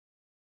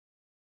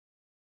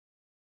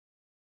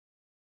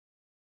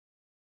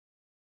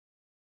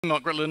I'm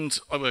Mark Rutland,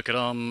 I work at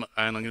ARM,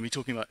 and I'm going to be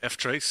talking about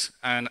FTRACE.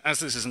 And as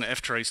this is an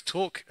FTRACE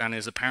talk, and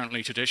is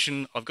apparently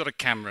tradition, I've got a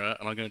camera,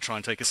 and I'm going to try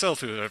and take a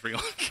selfie with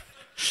everyone.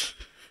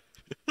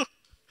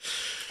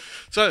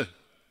 So,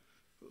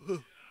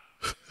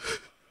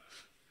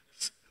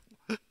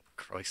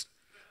 Christ.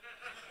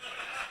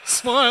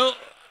 Smile!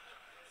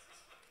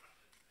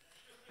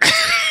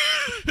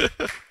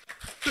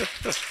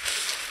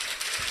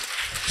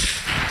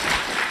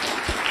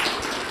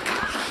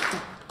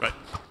 Right,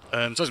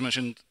 so as I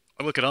mentioned,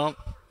 I work at ARM.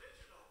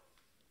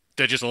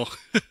 Digital.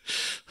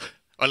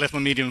 I left my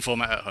medium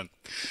format at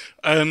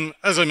home.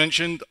 As I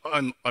mentioned,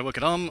 I work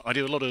at ARM. I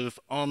do a lot of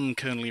ARM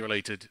kernel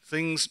related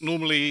things,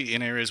 normally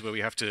in areas where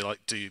we have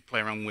to play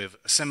around with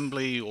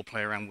assembly or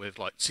play around with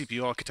like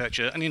CPU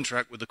architecture and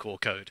interact with the core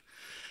code.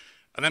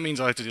 And that means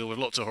I have to deal with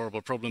lots of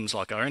horrible problems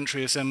like our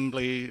entry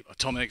assembly,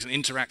 atomics, and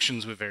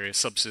interactions with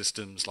various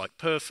subsystems like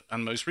perf,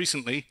 and most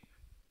recently,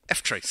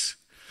 FTRACE.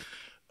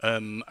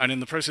 And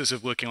in the process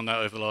of working on that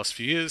over the last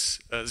few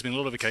years, there's been a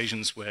lot of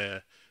occasions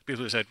where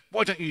people have said,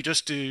 why don't you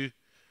just do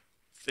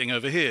thing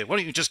over here? Why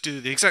don't you just do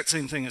the exact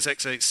same thing as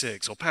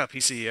x86 or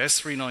PowerPC,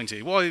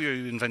 S390? Why are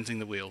you inventing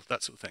the wheel?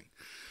 That sort of thing.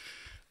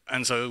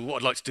 And so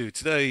what I'd like to do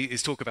today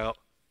is talk about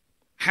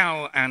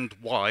how and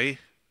why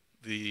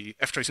the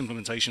FTRACE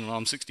implementation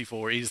on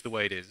arm64 is the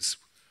way it is,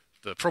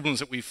 the problems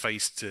that we've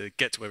faced to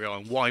get to where we are,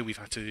 and why we've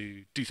had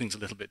to do things a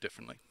little bit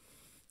differently.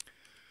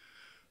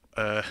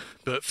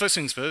 But first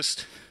things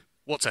first,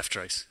 what's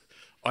FTRACE?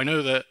 I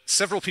know that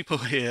several people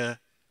here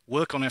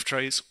work on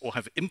FTRACE or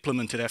have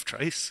implemented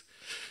FTRACE,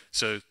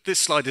 so this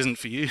slide isn't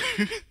for you.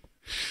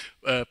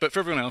 But for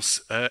everyone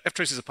else,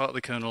 FTRACE is a part of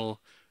the kernel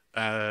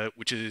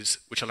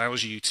which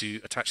allows you to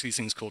attach these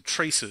things called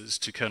tracers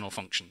to kernel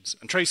functions.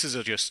 And tracers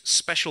are just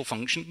special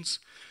functions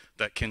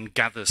that can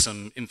gather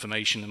some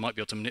information and might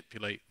be able to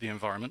manipulate the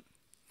environment.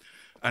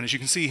 And as you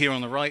can see here on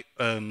the right,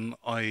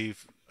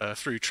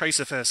 through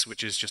TraceFS,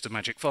 which is just a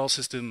magic file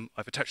system,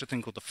 I've attached a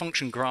thing called the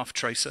function graph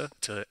tracer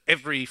to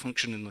every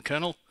function in the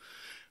kernel.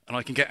 And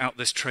I can get out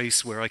this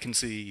trace where I can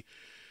see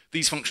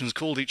these functions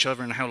called each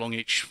other and how long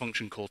each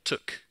function call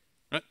took.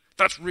 Right?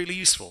 That's really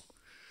useful.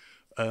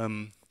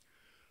 And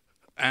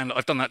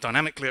I've done that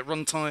dynamically at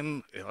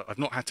runtime. I've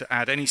not had to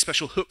add any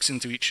special hooks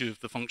into each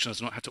of the functions.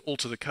 I've not had to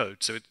alter the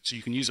code, so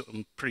you can use it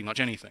on pretty much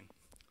anything.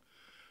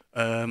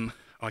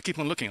 I keep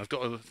on looking. I've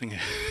got a thing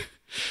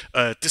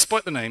here.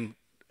 Despite the name,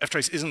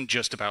 FTRACE isn't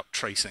just about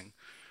tracing.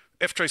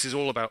 FTRACE is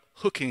all about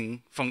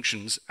hooking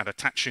functions and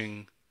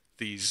attaching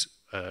these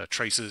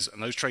tracers,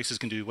 and those tracers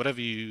can do whatever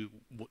you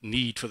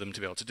need for them to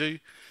be able to do.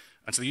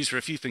 And so they're used for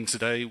a few things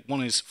today.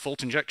 One is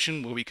fault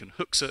injection, where we can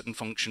hook certain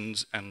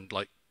functions and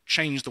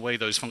change the way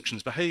those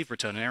functions behave,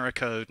 return an error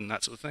code, and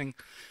that sort of thing.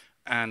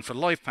 And for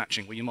live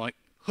patching, where you might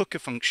hook a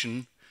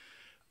function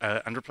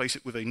and replace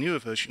it with a newer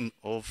version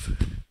of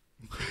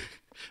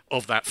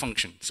that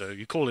function. So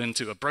you call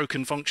into a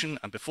broken function,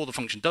 and before the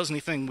function does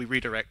anything, we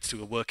redirect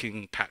to a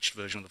working patched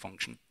version of the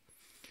function.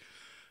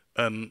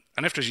 And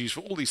FTRACE is used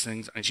for all these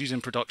things, and it's used in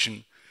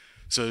production.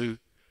 So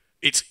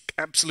it's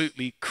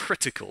absolutely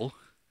critical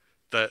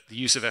that the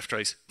use of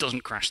FTRACE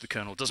doesn't crash the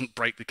kernel, doesn't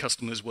break the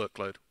customer's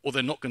workload, or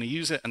they're not going to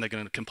use it and they're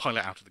going to compile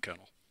it out of the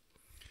kernel.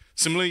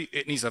 Similarly,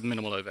 it needs to have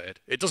minimal overhead.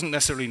 It doesn't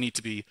necessarily need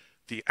to be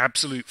the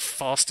absolute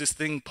fastest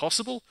thing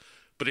possible,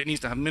 but it needs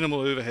to have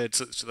minimal overhead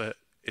so that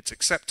it's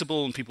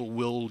acceptable and people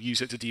will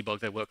use it to debug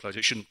their workloads.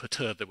 It shouldn't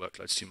perturb their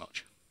workloads too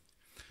much.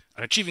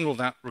 And achieving all of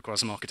that requires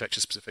some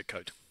architecture-specific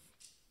code.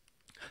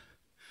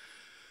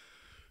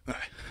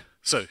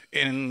 So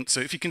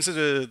if you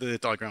consider the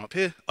diagram up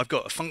here, I've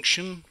got a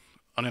function,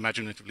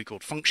 unimaginatively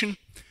called function.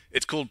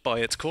 It's called by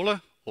its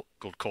caller, or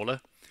called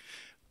caller.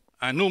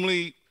 And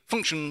normally,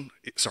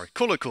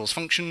 caller calls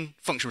function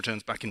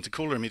returns back into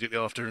caller immediately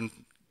after, and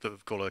the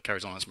caller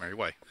carries on its merry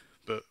way.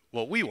 But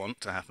what we want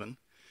to happen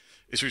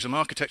is through some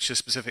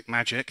architecture-specific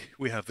magic,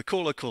 we have the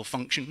caller call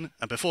function,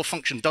 and before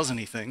function does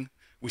anything,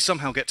 we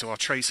somehow get to our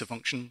tracer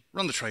function,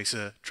 run the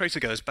tracer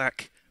goes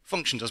back,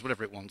 function does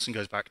whatever it wants, and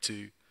goes back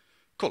to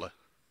caller.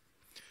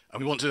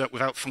 And we want to do that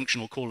without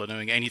functional caller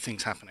knowing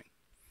anything's happening.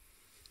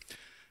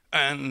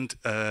 And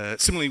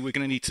similarly, we're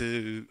going to need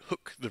to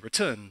hook the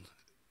return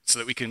so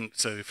that we can,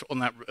 on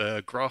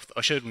that graph that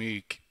I showed when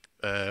we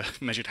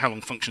measured how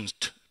long functions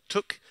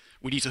took,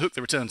 we need to hook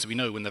the return so we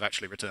know when they've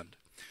actually returned.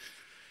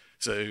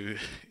 So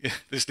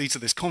this leads to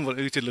this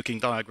convoluted looking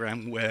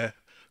diagram where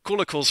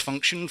caller calls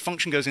function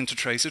goes into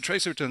tracer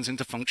returns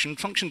into function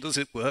does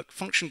its work,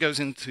 function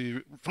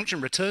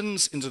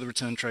returns into the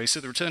return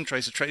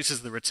tracer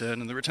traces the return,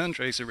 and the return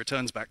tracer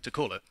returns back to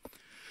caller.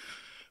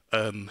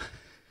 And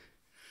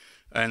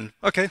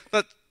okay,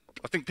 I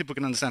think people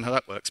can understand how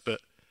that works,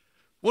 but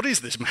what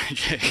is this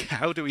magic?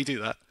 How do we do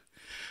that?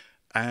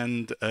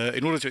 And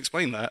in order to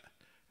explain that,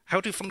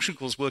 how do function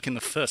calls work in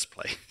the first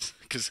place?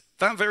 Because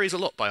that varies a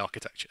lot by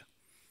architecture.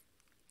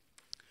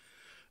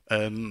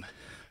 And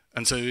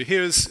so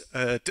here's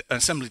an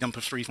assembly dump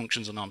of 3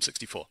 functions on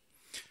arm64.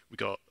 We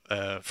got,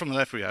 from the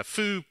left, we have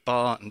foo,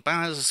 bar, and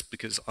baz,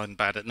 because I'm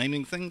bad at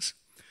naming things.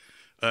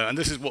 And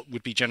this is what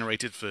would be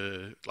generated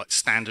for like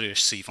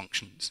standardish C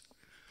functions.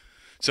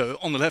 So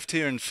on the left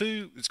here in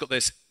foo, it's got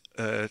this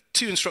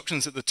two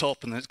instructions at the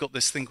top, and then it's got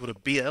this thing called a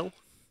BL.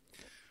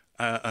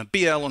 A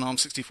BL on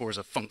ARM64 is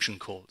a function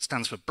call. It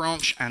stands for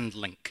branch and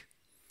link.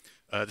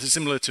 This is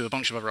similar to a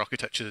bunch of other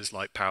architectures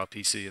like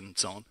PowerPC and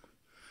so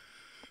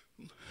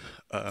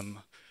on.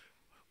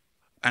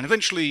 And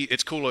eventually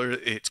its caller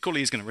is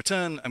going to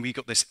return, and we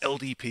got this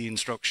LDP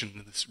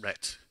instruction, this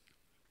ret,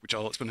 which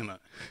I'll explain in a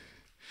minute.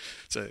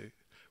 So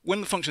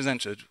when the function is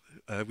entered,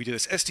 we do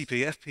this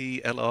stp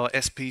fp lr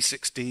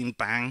sp16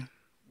 bang,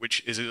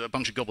 which is a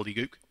bunch of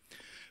gobbledygook.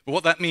 But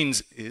what that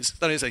means is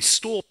that is a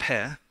store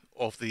pair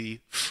of the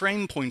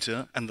frame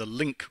pointer and the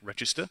link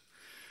register,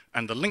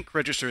 and the link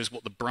register is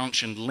what the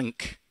branch and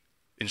link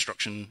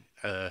instruction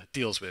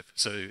deals with.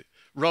 So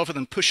rather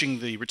than pushing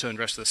the returned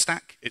rest of the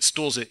stack, it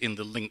stores it in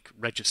the link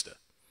register.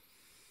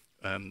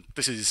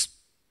 This is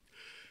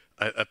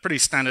a pretty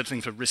standard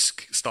thing for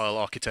RISC-style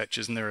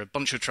architectures, and there are a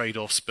bunch of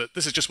trade-offs, but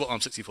this is just what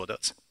ARM64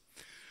 does.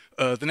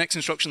 The next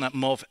instruction, that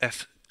mov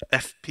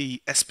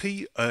fp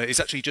sp, is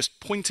actually just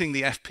pointing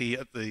the fp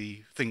at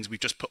the things we've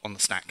just put on the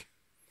stack.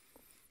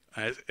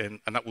 And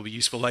that will be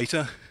useful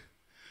later.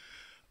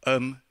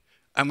 And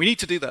we need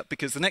to do that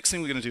because the next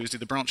thing we're going to do is do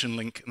the branch and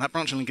link, and that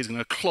branch and link is going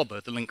to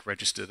clobber the link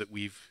register that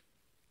we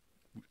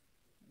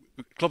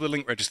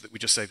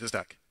just saved the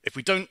stack. If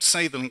we don't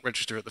save the link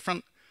register at the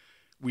front,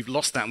 we've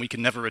lost that and we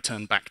can never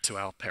return back to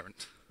our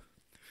parent.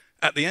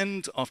 At the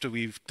end, after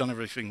we've done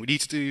everything we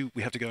need to do,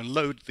 we have to go and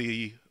load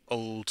the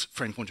old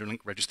frame pointer and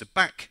link register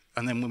back,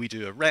 and then when we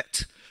do a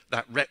ret,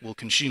 that ret will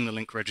consume the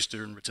link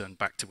register and return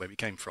back to where we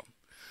came from.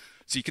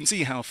 So you can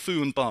see how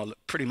foo and bar look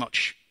pretty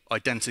much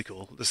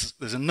identical.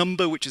 There's a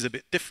number which is a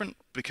bit different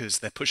because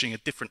they're pushing a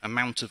different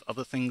amount of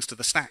other things to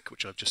the stack,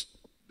 which I've just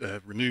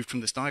removed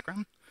from this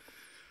diagram.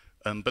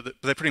 But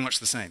they're pretty much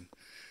the same.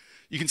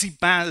 You can see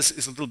Baz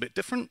is a little bit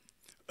different.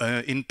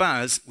 In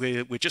Baz,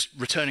 we're just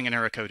returning an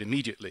error code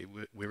immediately.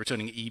 We're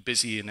returning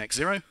ebusy and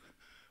x0.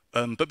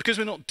 But because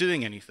we're not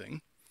doing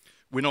anything,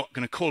 we're not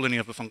going to call any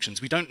other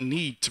functions. We don't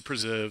need to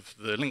preserve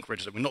the link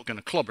register. We're not going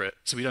to clobber it,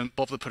 so we don't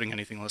bother putting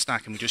anything on the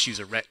stack, and we just use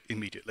a ret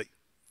immediately.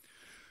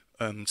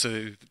 So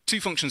the two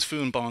functions,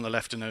 foo and bar on the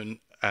left, are known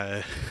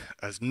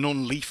as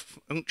non-leaf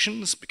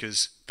functions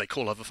because they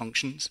call other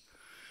functions.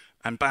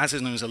 And Baz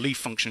is known as a leaf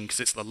function because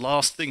it's the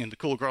last thing in the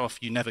call graph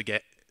you never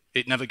get.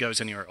 It never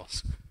goes anywhere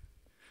else.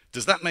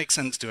 Does that make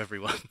sense to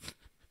everyone?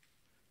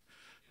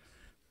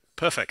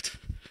 Perfect.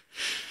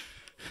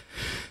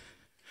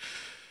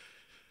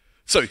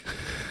 So,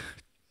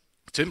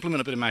 to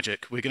implement a bit of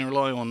magic, we're going to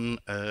rely on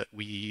a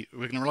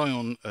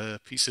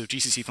piece of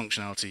GCC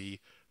functionality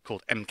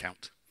called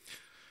mcount.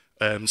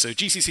 So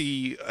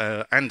GCC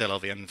and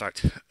LLVM, in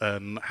fact,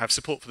 have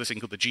support for this thing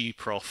called the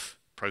gprof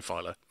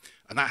profiler,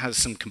 and that has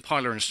some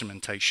compiler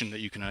instrumentation that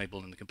you can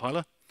enable in the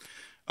compiler.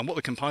 And what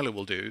the compiler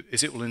will do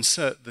is it will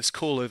insert this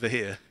call over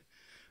here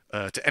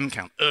to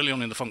mcount early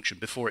on in the function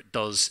before it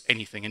does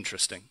anything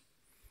interesting.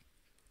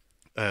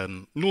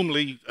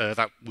 Normally,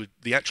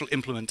 the actual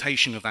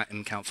implementation of that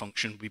mcount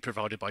function would be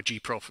provided by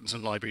gprof and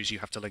some libraries you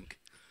have to link.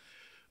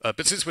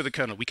 But since we're the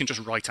kernel, we can just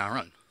write our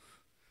own,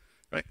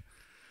 right?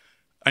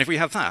 And if we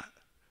have that,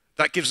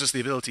 that gives us the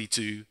ability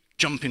to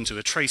jump into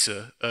a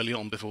tracer early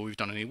on before we've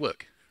done any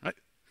work, right?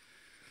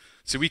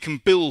 So we can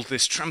build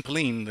this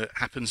trampoline that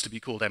happens to be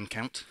called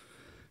mcount,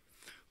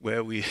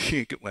 where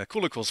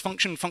caller calls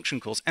function, function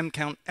calls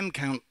mcount,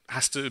 mcount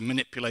has to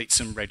manipulate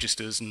some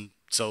registers and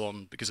so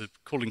on because of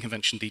calling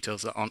convention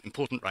details that aren't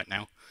important right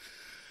now.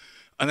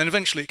 And then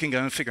eventually it can go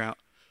and figure out,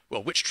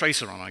 well, which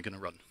tracer am I going to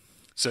run?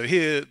 So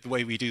here, the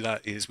way we do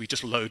that is we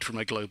just load from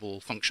a global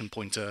function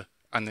pointer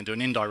and then do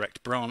an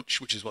indirect branch,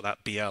 which is what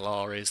that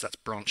BLR is. That's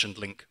branch and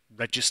link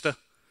register.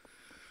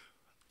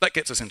 That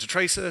gets us into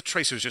tracer.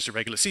 Tracer is just a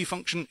regular C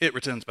function. It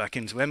returns back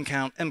into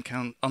mcount.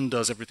 Mcount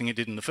undoes everything it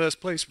did in the first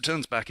place,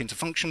 returns back into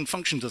function.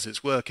 Function does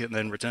its work, and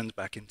then returns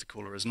back into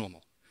caller as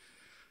normal.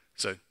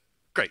 So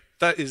great.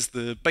 That is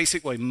the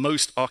basic way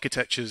most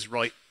architectures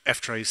write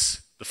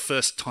FTRACE the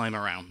first time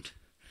around,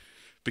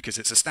 because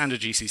it's a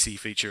standard GCC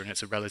feature and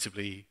it's a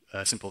relatively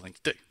simple thing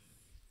to do.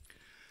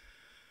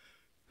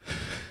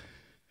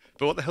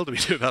 But what the hell do we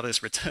do about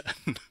this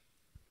return?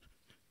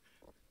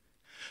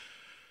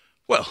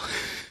 Well,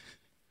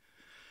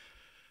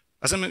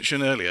 as I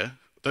mentioned earlier,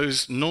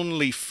 those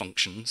non-leaf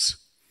functions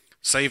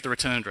save the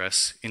return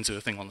address into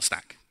a thing on the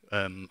stack.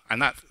 And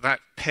that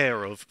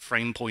pair of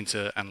frame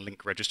pointer and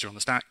link register on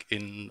the stack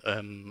in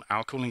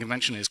our calling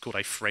convention is called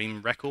a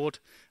frame record,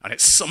 and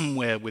it's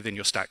somewhere within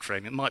your stack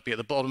frame. It might be at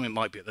the bottom, it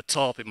might be at the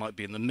top, it might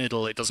be in the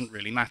middle. It doesn't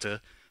really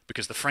matter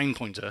because the frame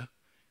pointer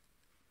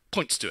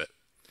points to it.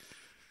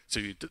 So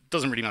it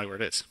doesn't really matter where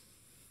it is.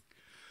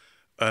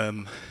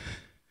 And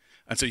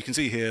so you can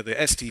see here the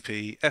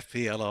stp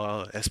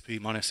fplr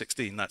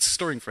sp-16, that's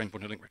storing frame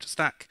pointer link register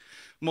stack.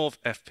 Mov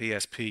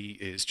fp-sp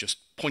is just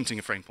pointing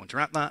a frame pointer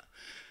at that.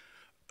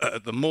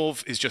 The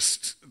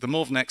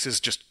mov next is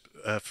just,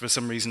 for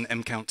some reason,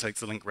 mcount takes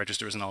the link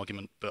register as an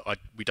argument, but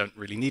we don't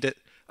really need it.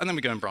 And then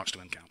we go and branch to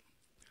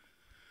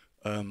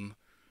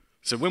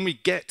So when we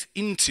get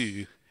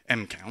into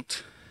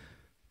mcount,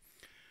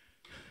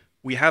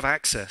 we have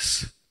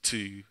access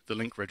to the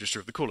link register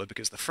of the caller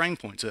because the frame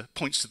pointer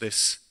points to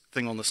this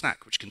thing on the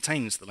stack which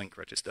contains the link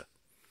register.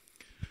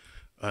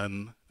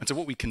 And so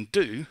what we can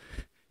do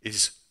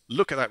is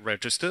look at that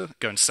register,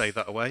 go and save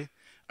that away,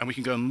 and we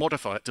can go and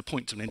modify it to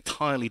point to an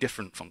entirely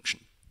different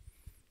function.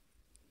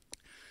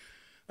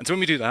 And so when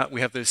we do that,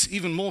 we have this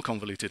even more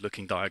convoluted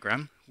looking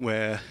diagram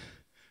where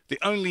the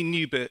only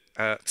new bit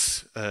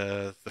at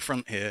the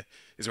front here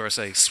is where I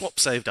say swap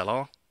saved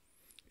LR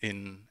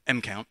in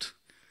mcount.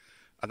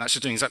 And that's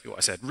just doing exactly what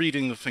I said,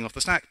 reading the thing off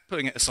the stack,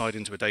 putting it aside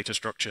into a data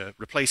structure,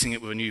 replacing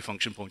it with a new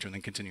function pointer, and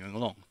then continuing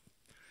along.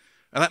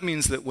 And that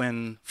means that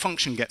when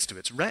function gets to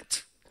its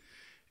ret,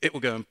 it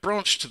will go and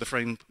branch to the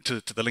frame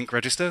to the link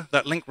register.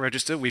 That link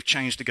register we've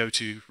changed to go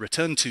to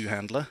return to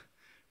handler,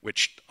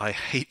 which I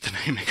hate the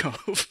naming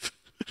of.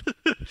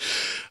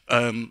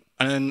 And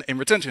then in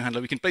return to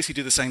handler, we can basically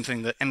do the same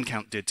thing that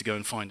mcount did to go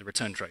and find a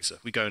return tracer.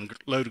 We go and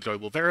load a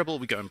global variable,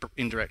 we go and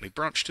indirectly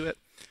branch to it,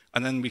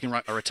 and then we can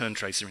write our return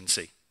tracer in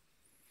C.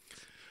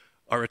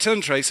 Our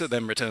return tracer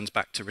then returns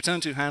back to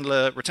return to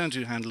handler. Return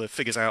to handler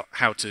figures out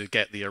how to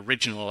get the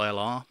original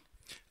LR,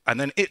 and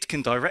then it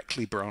can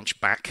directly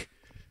branch back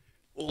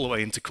all the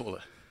way into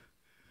caller.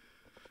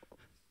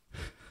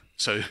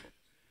 So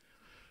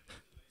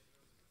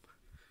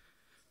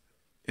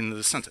in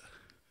the center.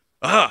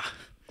 Ah,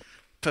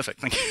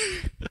 perfect, thank you.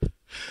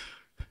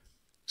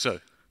 So,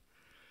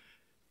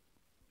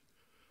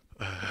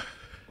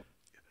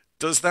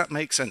 does that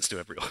make sense to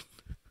everyone?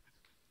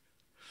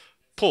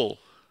 Paul?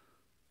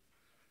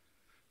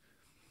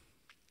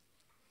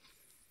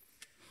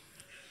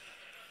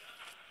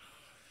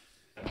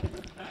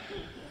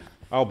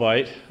 I'll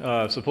bite.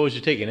 Suppose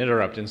you take an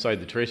interrupt inside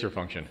the tracer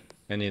function,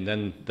 and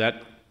then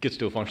that gets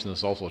to a function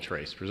that's also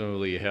traced.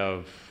 Presumably you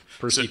have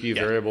per CPU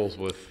variables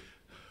with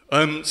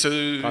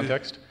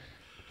context?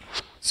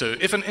 So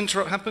if an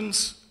interrupt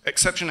happens,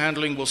 exception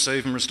handling will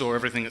save and restore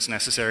everything that's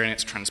necessary, and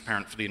it's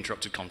transparent for the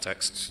interrupted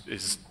context,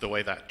 is the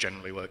way that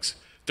generally works.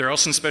 There are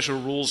some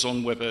special rules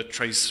on whether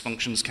trace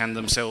functions can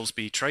themselves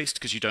be traced,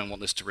 because you don't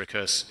want this to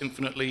recurse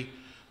infinitely.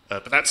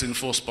 But that's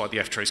enforced by the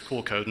FTRACE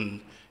core code,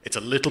 and it's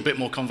a little bit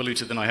more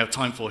convoluted than I have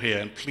time for here,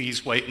 and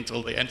please wait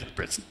until the end of the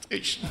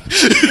presentation.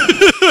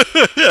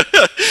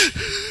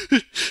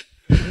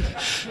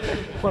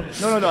 Well,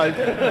 no.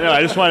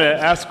 I just want to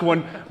ask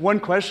one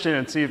question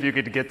and see if you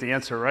could get the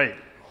answer right.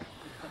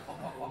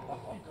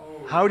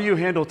 How do you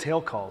handle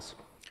tail calls?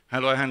 How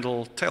do I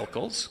handle tail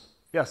calls?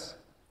 Yes.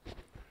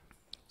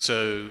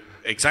 So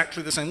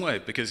exactly the same way,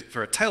 because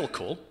for a tail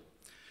call,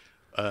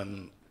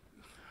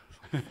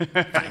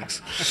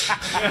 thanks.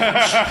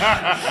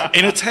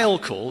 In a tail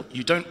call,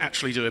 you don't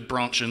actually do a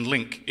branch and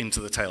link into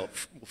the tail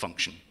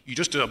function. You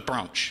just do a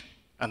branch,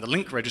 and the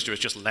link register is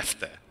just left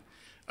there.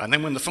 And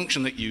then when the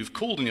function that you've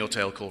called in your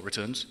tail call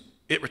returns,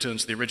 it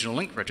returns the original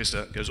link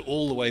register, goes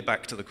all the way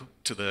back to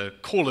the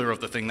caller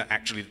of the thing that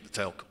actually did the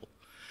tail call.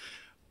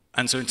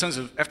 And so in terms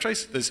of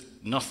FTRACE, there's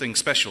nothing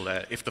special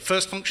there. If the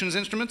first function is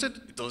instrumented,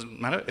 it doesn't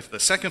matter. If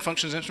the second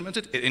function is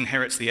instrumented, it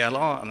inherits the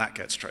LR, and that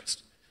gets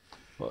traced.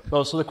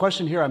 Well, so the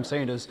question here I'm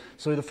saying is,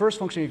 so the first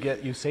function you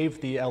get, you save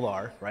the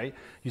LR, right?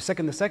 The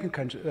second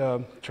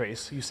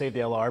trace, you save the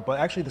LR, but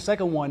actually the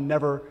second one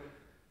never,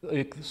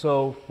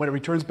 so when it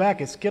returns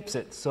back, it skips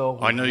it. So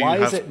why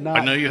is it not?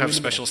 I know you have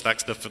special stack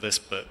stuff for this,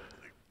 but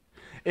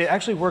it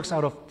actually works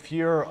out of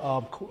pure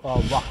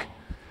luck.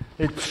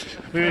 Let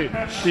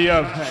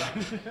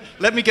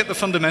me get the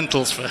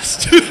fundamentals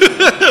first.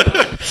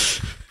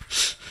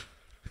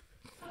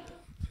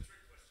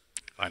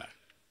 I know.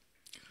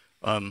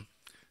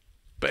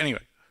 But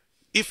anyway,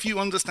 if you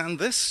understand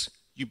this,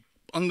 you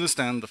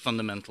understand the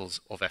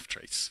fundamentals of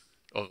FTRACE,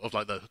 of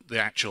like the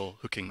actual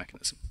hooking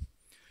mechanism.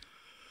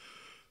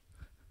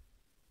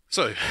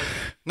 So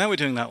now we're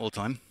doing that all the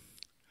time.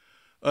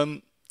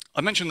 I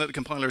mentioned that the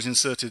compiler has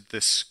inserted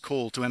this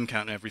call to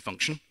mcount in every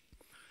function.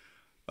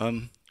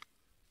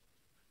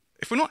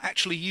 If we're not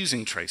actually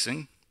using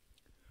tracing,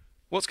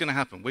 what's going to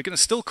happen? We're going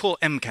to still call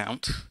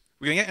mcount.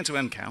 We're going to get into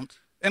mcount.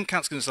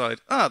 Mcount's going to decide,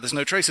 there's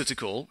no tracer to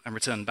call, and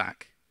return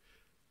back.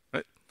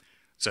 Right?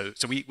 So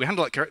we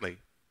handle it correctly.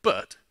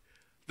 But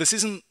this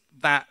isn't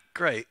that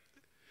great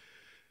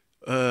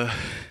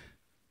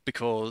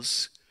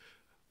because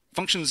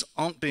functions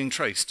aren't being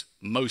traced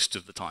most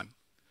of the time.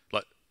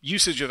 Like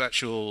usage of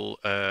actual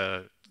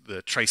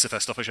the tracer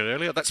stuff I showed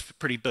earlier, that's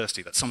pretty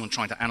bursty. That's someone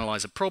trying to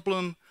analyze a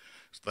problem.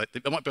 Like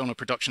they might be on a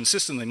production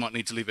system, they might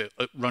need to leave it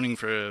running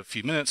for a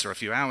few minutes or a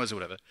few hours or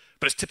whatever,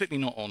 but it's typically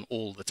not on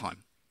all the time.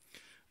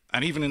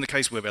 And even in the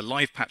case where we're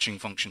live patching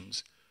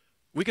functions,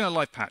 we're going to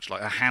live patch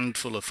like a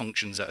handful of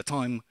functions at a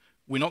time.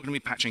 We're not going to be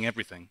patching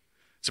everything.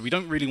 So we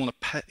don't really want to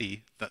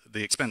pay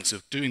the expense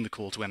of doing the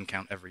call to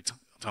mcount every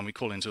time we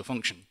call into a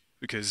function.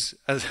 Because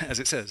as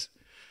it says,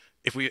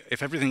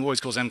 if everything always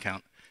calls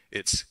mcount,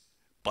 it's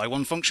buy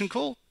one function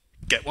call,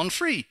 get one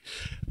free.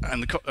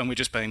 And we're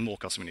just paying more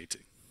costs than we need to.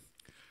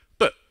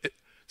 But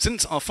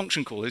since our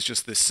function call is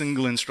just this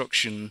single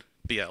instruction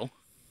BL,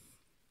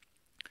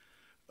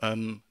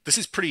 this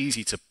is pretty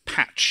easy to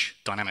patch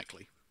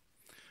dynamically.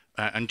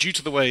 And due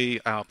to the way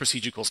our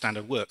procedure call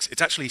standard works,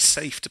 it's actually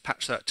safe to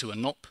patch that to a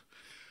NOP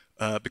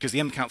because the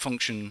mcount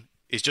function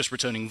is just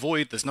returning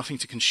void. There's nothing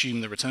to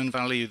consume the return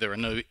value. There are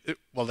no,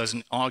 while there's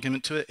an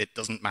argument to it, it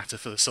doesn't matter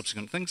for the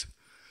subsequent things.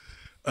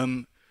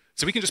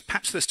 So we can just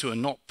patch this to a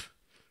NOP.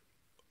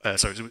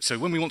 So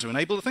when we want to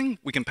enable the thing,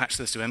 we can patch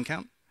this to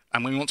mcount.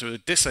 And when we want to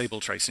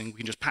disable tracing, we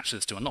can just patch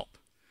this to a NOP.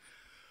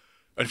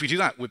 And if we do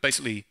that, we're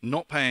basically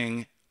not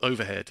paying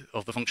overhead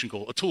of the function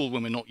call at all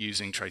when we're not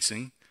using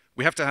tracing.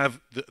 We have to have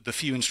the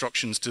few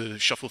instructions to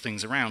shuffle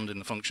things around in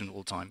the function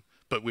all the time,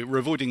 but we're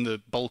avoiding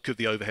the bulk of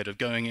the overhead of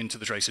going into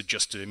the tracer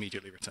just to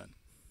immediately return.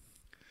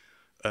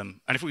 And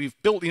if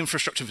we've built the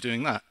infrastructure for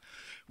doing that,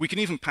 we can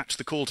even patch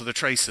the call to the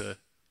tracer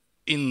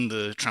in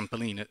the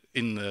trampoline,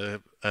 in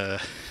the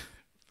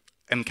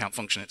mcount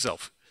function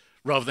itself.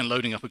 Rather than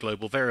loading up a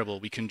global variable,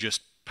 we can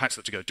just patch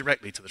that to go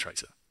directly to the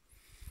tracer,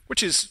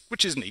 which is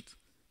neat.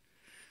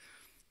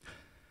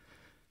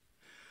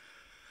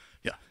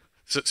 Yeah.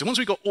 So once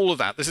we've got all of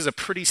that, this is a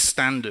pretty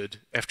standard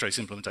FTRACE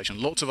implementation.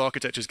 Lots of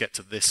architectures get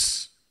to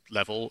this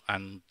level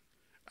and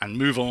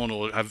move on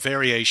or have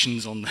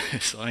variations on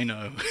this, I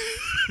know.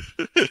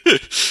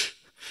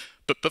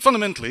 but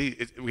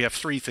fundamentally, we have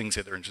three things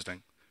here that are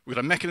interesting. We've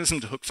got a mechanism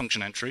to hook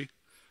function entry.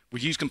 We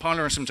use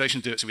compiler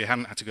instrumentation to do it, so we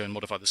haven't had to go and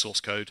modify the source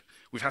code.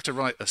 We've had to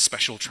write a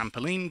special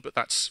trampoline, but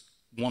that's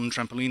one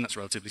trampoline, that's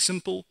relatively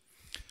simple.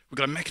 We've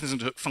got a mechanism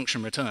to hook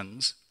function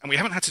returns, and we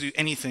haven't had to do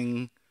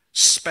anything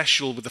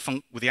special with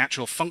the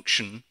actual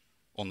function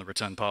on the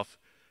return path.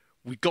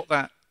 We got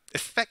that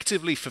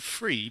effectively for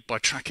free by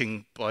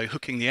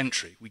hooking the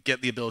entry. We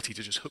get the ability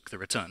to just hook the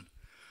return.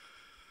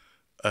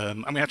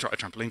 And we had to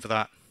write a trampoline for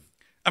that.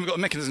 And we've got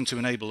a mechanism to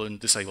enable and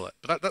disable it.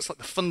 But that's like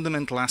the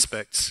fundamental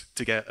aspects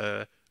to get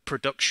a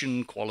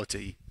production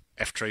quality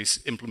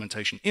FTRACE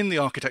implementation in the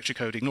architecture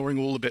code, ignoring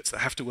all the bits that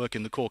have to work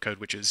in the core code,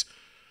 which is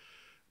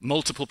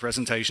multiple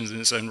presentations in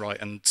its own right,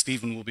 and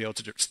Stephen will be able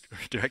to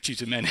direct you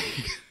to many.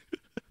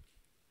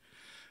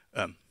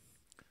 So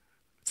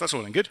that's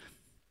all in good.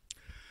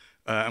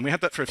 And we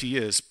had that for a few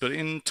years, but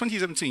in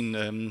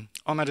 2017,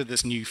 ARM added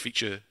this new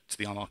feature to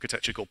the ARM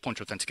architecture called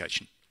pointer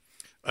authentication.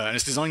 And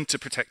it's designed to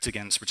protect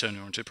against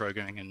return-oriented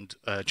programming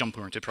and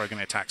jump-oriented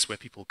programming attacks where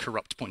people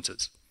corrupt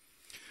pointers.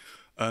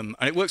 And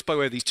it works by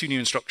way of these two new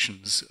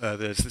instructions.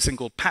 There's this thing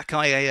called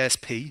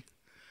PACK-IASP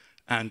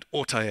and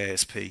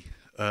AUT-IASP,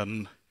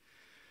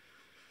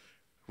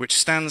 which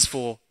stands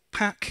for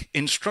PACK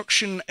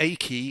instruction A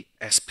key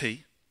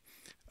SP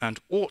and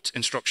AUT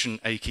instruction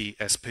A key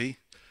SP,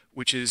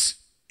 which is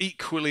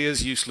equally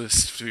as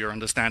useless for your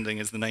understanding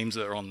as the names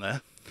that are on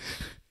there.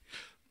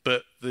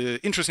 But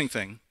the interesting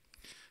thing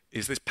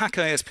is this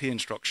PACK-IASP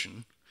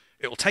instruction.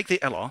 It will take the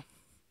LR,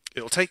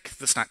 it will take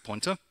the stack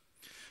pointer,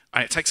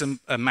 and it takes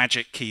a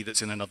magic key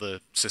that's in another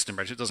system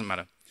register, it doesn't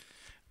matter.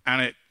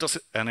 And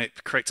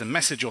it creates a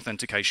message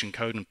authentication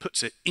code and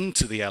puts it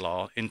into the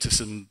LR, into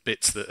some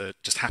bits that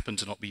just happen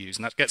to not be used.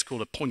 And that gets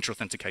called a pointer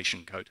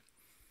authentication code.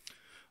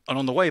 And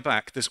on the way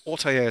back, this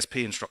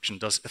AUT-IASP instruction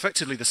does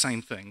effectively the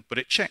same thing, but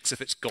it checks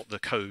if it's got the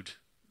code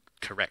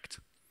correct.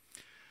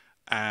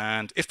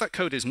 And if that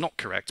code is not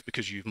correct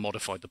because you've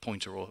modified the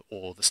pointer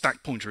or the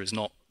stack pointer is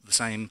not the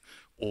same,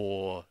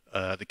 or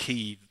the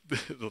key,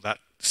 or that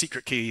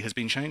secret key has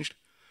been changed,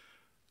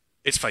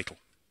 it's fatal.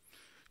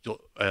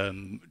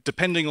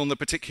 Depending on the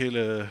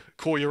particular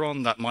core you're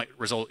on, that might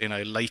result in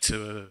a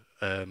later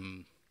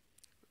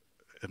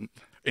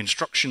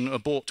instruction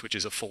abort, which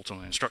is a fault on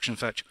an instruction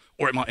fetch,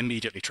 or it might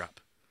immediately trap.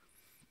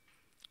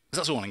 So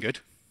that's all well and good.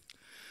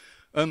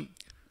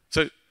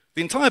 So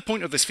the entire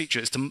point of this feature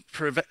is to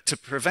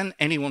prevent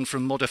anyone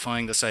from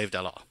modifying the saved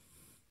LR.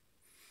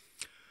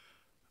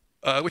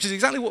 Which is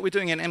exactly what we're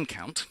doing in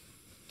mcount.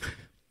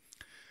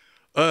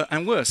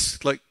 And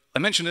worse, like I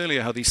mentioned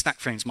earlier how these stack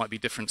frames might be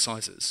different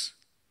sizes,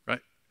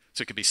 right?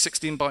 So it could be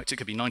 16 bytes, it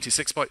could be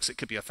 96 bytes, it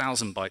could be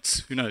 1,000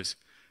 bytes, who knows?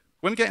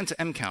 When we get into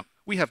mcount,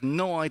 we have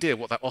no idea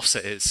what that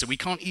offset is, so we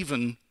can't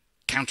even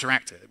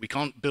counteract it. We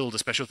can't build a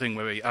special thing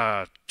where we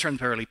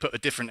temporarily put a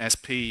different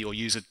SP or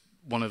use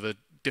one of a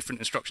different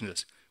instruction to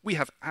this. We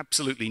have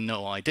absolutely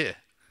no idea.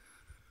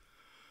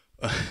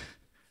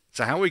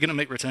 So how are we going to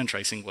make return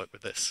tracing work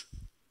with this?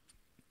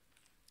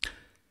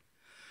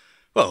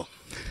 Well,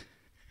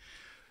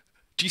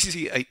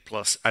 GCC 8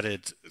 Plus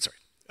added,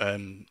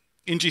 in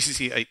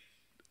GCC 8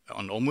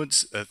 on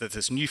onwards, there's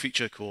this new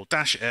feature called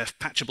 -f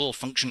patchable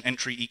function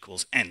entry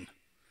equals n.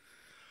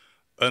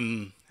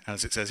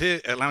 As it says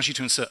here, it allows you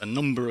to insert a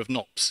number of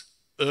NOPs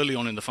early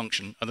on in the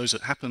function, and those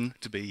that happen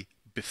to be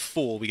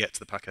before we get to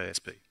the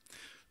PACK-IASP.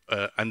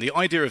 And the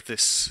idea of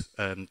this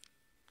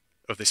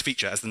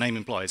feature, as the name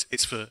implies,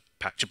 it's for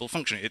patchable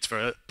function. It's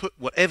for put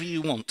whatever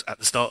you want at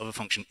the start of a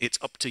function. It's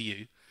up to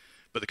you.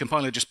 But the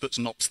compiler just puts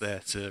NOPs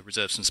there to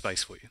reserve some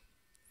space for you.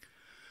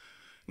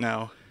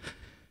 Now,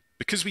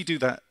 because we do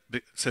that,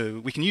 so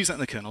we can use that in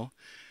the kernel,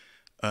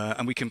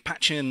 and we can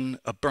patch in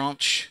a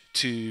branch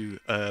to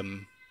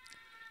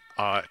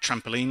our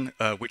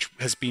trampoline, which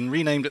has been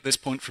renamed at this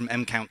point from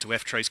mcount to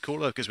FTRACE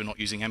caller because we're not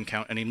using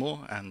mcount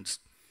anymore, and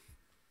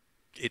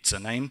it's a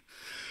name.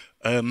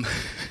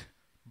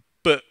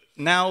 But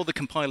now the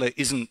compiler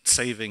isn't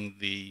saving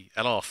the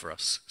LR for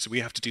us, so we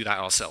have to do that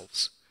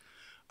ourselves.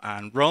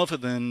 And rather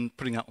than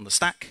putting that on the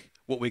stack,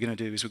 what we're going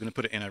to do is we're going to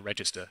put it in a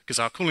register, because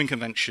our calling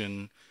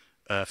convention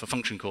for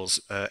function calls,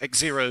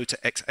 x0 to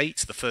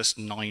x8, the first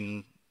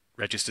 9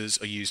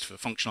 registers are used for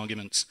function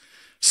arguments.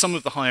 Some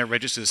of the higher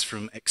registers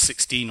from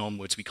x16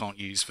 onwards we can't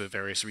use for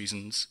various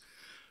reasons,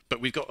 but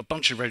we've got a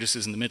bunch of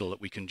registers in the middle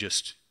that we can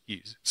just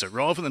use. So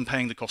rather than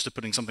paying the cost of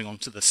putting something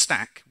onto the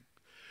stack,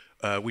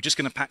 we're just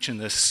going to patch in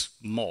this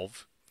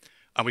mov,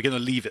 and we're going to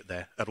leave it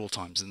there at all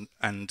times.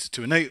 And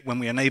when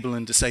we enable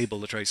and disable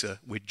the tracer,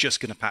 we're just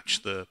going to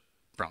patch the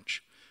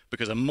branch,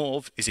 because a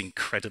mov is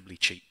incredibly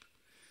cheap.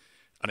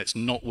 And it's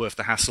not worth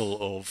the hassle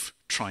of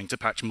trying to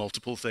patch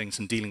multiple things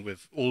and dealing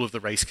with all of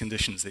the race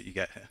conditions that you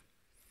get here.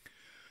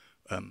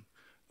 And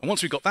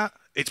once we've got that,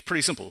 it's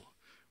pretty simple.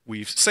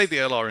 We've saved the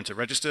LR into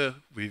register.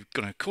 We're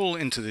going to call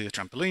into the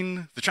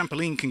trampoline. The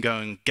trampoline can go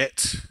and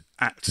get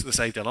at the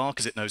saved LR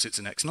because it knows it's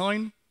an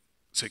X9.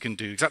 So it can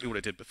do exactly what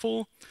it did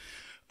before.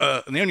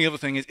 And the only other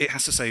thing is it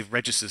has to save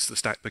registers to the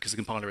stack because the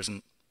compiler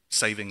isn't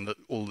saving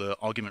all the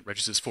argument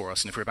registers for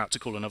us. And if we're about to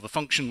call another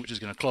function, which is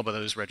going to clobber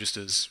those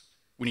registers,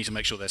 we need to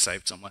make sure they're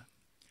saved somewhere.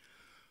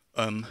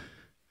 And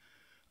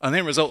the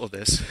end result of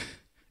this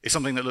is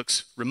something that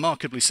looks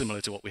remarkably similar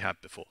to what we had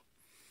before.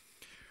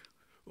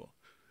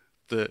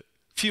 The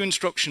few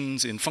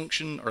instructions in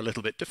function are a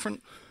little bit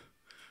different.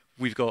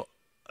 We've got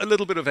a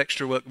little bit of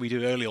extra work we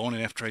do early on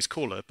in FTRACE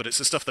caller, but it's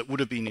the stuff that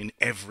would have been in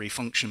every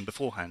function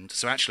beforehand.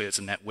 So actually it's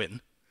a net win.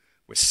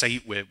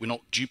 We're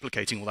not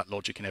duplicating all that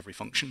logic in every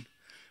function.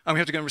 And we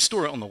have to go and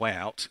restore it on the way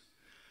out.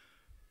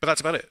 But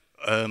that's about it.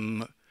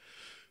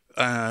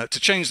 To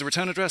change the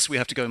return address, we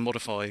have to go and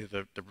modify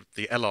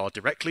the LR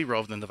directly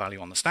rather than the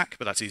value on the stack,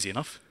 but that's easy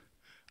enough.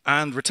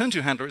 And return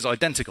to handler is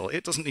identical.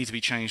 It doesn't need to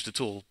be changed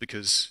at all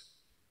because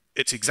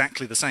it's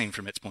exactly the same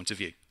from its point of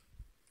view.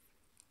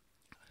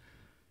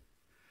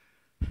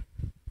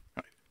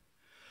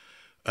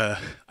 Right.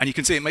 And you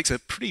can see it makes a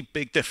pretty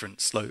big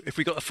difference. So if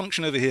we've got a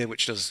function over here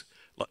which does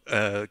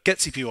get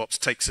CPU ops,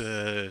 takes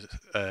a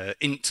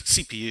int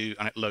CPU,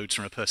 and it loads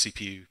from a per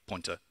CPU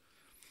pointer.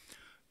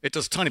 It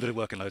does a tiny bit of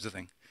work and loads of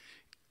things.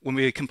 When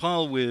we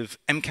compile with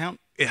mcount,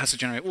 it has to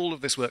generate all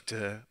of this work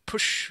to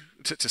push,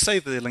 to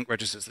save the link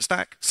registers to the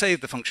stack, save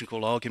the function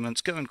call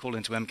arguments, go and call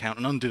into mcount,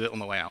 and undo it on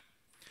the way out.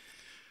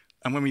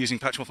 And when we're using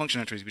patchable function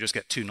entries, we just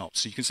get 2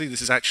 nops. So you can see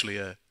this is actually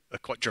a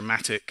quite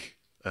dramatic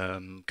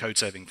code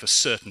saving for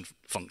certain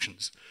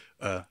functions.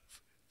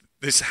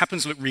 This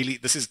happens to look really,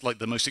 this is like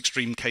the most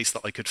extreme case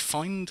that I could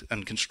find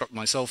and construct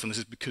myself, and this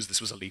is because this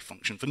was a leaf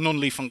function. For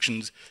non-leaf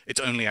functions, it's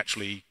only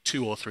actually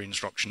 2 or 3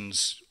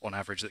 instructions on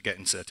average that get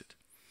inserted.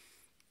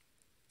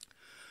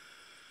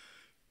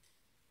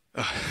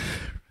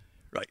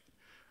 Right.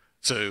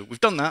 So we've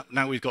done that.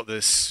 Now we've got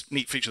this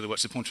neat feature that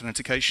works with pointer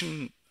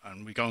authentication,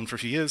 and we go on for a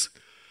few years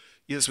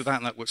with that,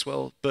 and that works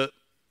well. But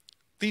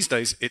these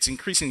days, it's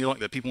increasingly like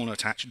that people want to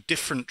attach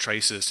different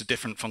tracers to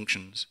different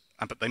functions,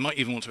 but they might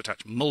even want to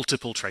attach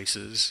multiple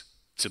tracers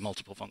to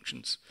multiple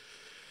functions.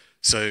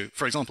 So,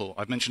 for example,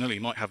 I've mentioned earlier,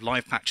 you might have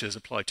live patches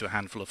applied to a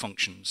handful of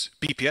functions.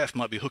 BPF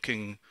might be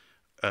hooking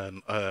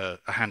a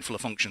handful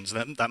of functions.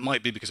 That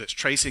might be because it's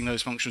tracing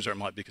those functions, or it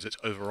might be because it's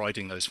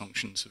overriding those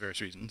functions for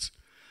various reasons.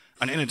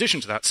 And in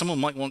addition to that, someone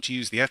might want to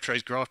use the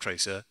FTRACE graph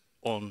tracer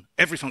on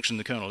every function in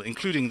the kernel,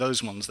 including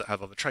those ones that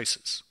have other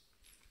tracers.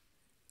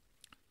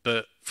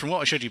 But from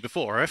what I showed you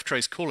before, our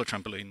FTRACE caller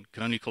trampoline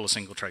can only call a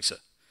single tracer.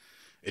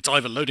 It's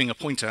either loading a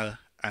pointer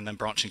and then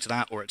branching to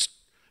that, or it's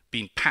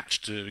being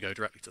patched to go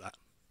directly to that.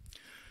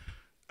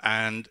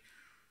 And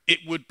it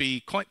would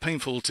be quite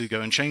painful to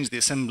go and change the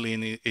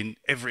assembly in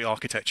every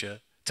architecture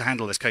to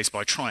handle this case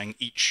by trying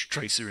each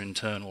tracer in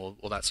turn or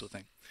that sort of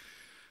thing.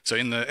 So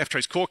in the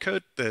FTRACE core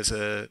code, there's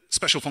a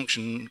special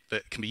function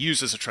that can be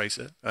used as a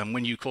tracer, and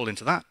when you call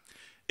into that,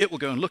 it will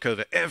go and look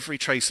over every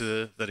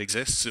tracer that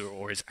exists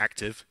or is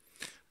active,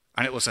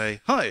 and it will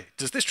say, hi,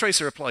 does this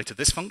tracer apply to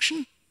this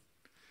function?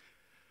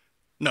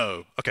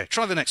 No. Okay,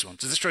 try the next one.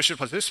 Does this tracer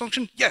apply to this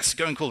function? Yes,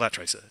 go and call that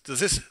tracer. Does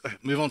this? Okay,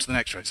 move on to the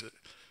next tracer,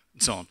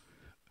 and so on.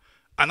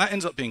 And that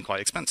ends up being quite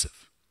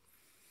expensive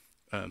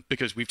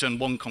because we've turned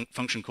one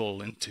function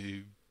call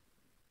into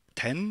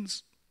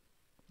tens,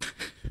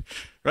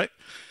 right?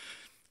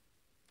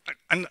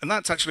 And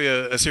that's actually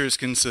a serious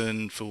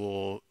concern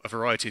for a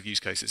variety of use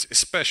cases,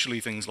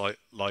 especially things like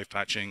live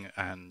patching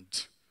and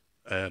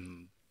sorry.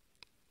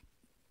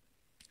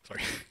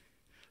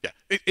 Yeah,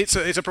 it's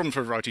a problem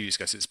for a variety of use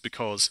cases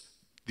because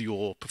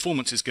your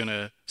performance is going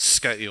to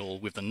scale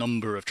with the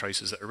number of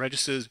traces that are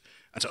registered,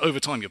 and so over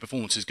time your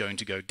performance is going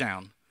to go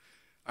down.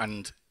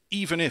 And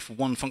even if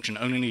one function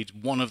only needs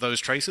one of those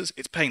traces,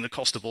 it's paying the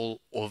cost of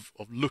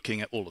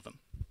looking at all of them.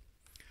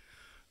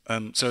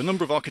 So a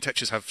number of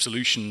architectures have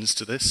solutions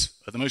to this.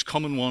 The most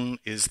common one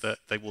is that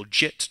they will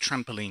JIT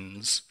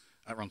trampolines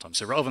at runtime.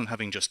 So rather than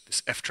having just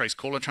this FTRACE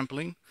caller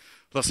trampoline,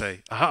 they'll say,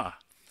 aha,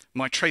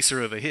 my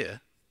tracer over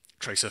here,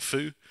 tracer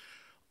foo,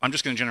 I'm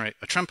just going to generate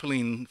a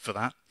trampoline for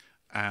that,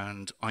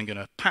 and I'm going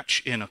to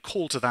patch in a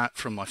call to that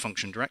from my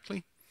function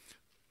directly,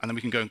 and then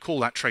we can go and call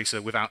that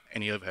tracer without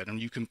any overhead,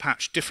 and you can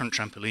patch different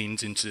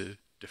trampolines into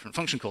different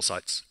function call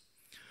sites.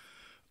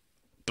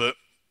 But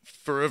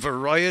for a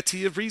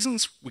variety of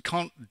reasons, we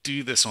can't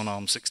do this on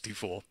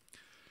ARM64.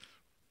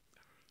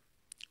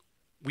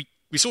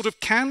 We sort of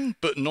can,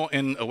 but not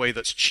in a way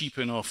that's cheap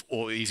enough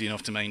or easy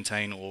enough to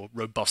maintain or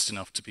robust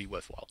enough to be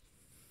worthwhile.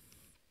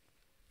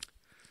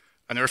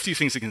 And there are a few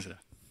things to consider.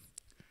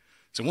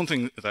 So one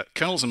thing that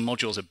kernels and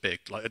modules are big.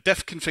 Like a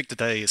def config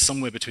today is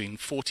somewhere between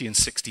 40 and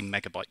 60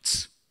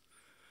 megabytes.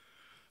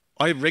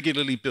 I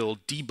regularly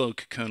build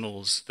debug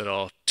kernels that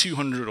are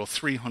 200 or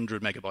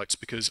 300 megabytes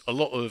because a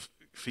lot of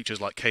features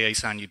like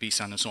KA-SAN,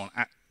 UB-SAN, and so on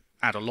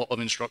add a lot of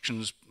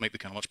instructions, make the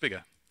kernel much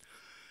bigger.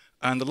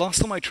 And the last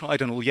time I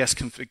tried an all-yes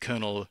config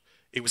kernel,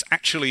 it was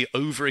actually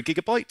over a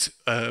gigabyte,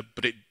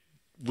 but it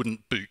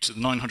wouldn't boot.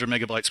 900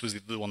 megabytes was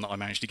the one that I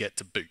managed to get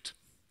to boot.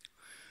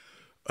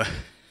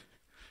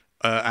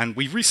 And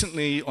we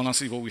recently, on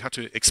ARM64, we had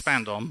to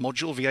expand our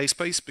module VA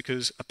space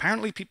because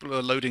apparently people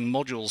are loading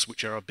modules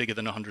which are bigger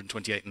than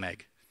 128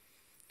 meg.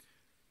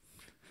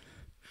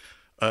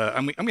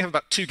 And we have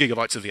about 2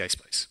 gigabytes of VA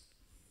space.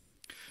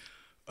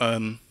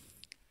 As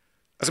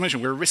I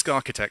mentioned, we're a RISC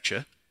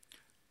architecture.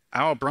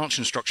 Our branch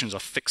instructions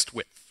are fixed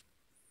width.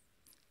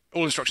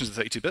 All instructions are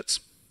 32 bits.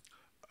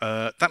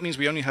 That means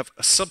we only have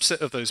a subset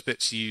of those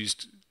bits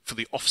used for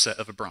the offset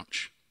of a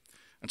branch.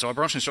 And so our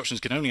branch instructions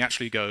can only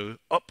actually go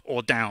up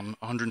or down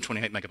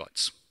 128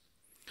 megabytes.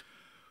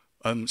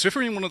 So if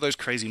we're in one of those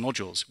crazy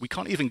modules, we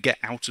can't even get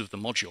out of the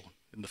module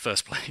in the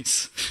first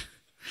place.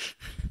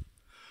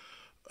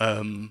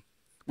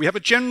 We have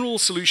a general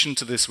solution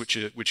to this, which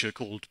are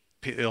called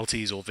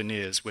PLTs or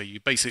veneers, where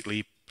you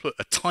basically put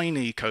a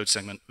tiny code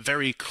segment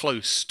very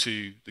close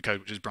to the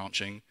code which is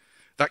branching.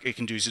 That it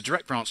can do is a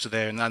direct branch to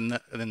there, and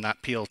then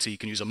that PLT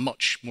can use a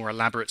much more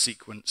elaborate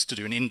sequence to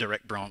do an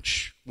indirect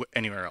branch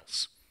anywhere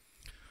else.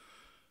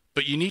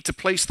 But you need to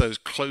place those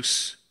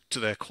close to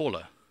their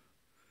caller.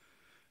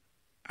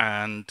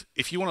 And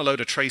if you want to load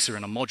a tracer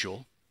in a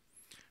module,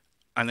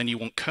 and then you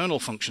want kernel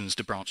functions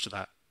to branch to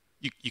that,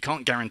 you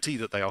can't guarantee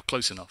that they are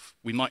close enough.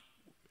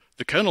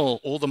 The kernel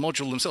or the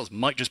module themselves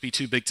might just be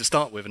too big to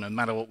start with, and no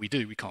matter what we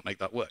do, we can't make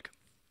that work.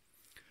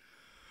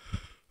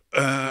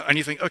 And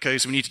you think, okay,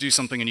 so we need to do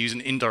something and use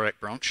an indirect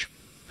branch.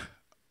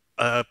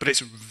 But it's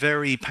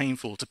very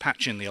painful to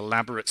patch in the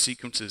elaborate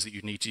sequences that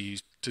you need to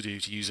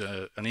use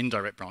an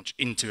indirect branch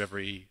into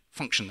every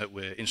function that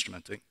we're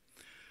instrumenting.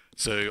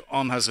 So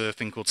ARM has a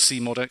thing called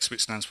CMODEX,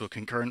 which stands for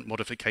Concurrent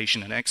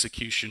Modification and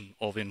Execution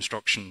of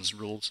Instructions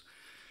rules.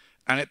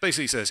 And it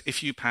basically says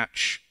if you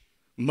patch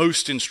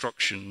most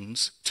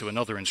instructions to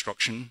another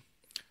instruction,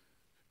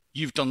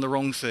 you've done the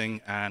wrong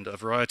thing, and a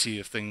variety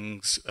of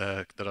things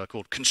that are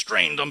called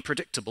constrained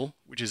unpredictable,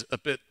 which is a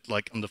bit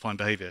like undefined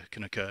behavior,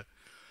 can occur.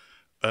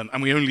 And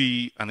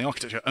the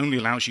architecture only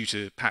allows you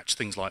to patch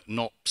things like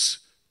NOPs,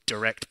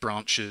 direct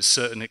branches,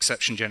 certain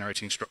exception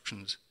generating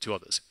instructions to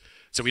others.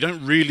 So we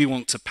don't really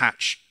want to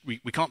patch, we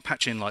can't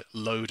patch in like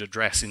load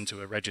address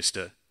into a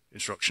register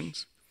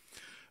instructions.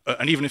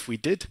 And even if we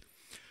did,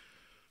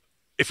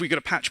 if we're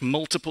going to patch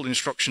multiple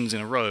instructions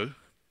in a row,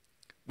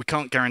 we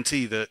can't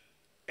guarantee that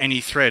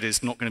any thread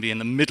is not going to be in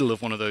the middle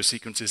of one of those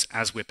sequences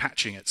as we're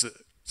patching it.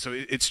 So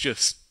it's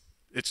just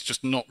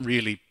not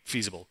really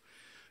feasible.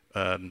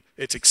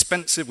 It's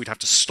expensive. We'd have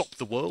to stop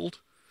the world.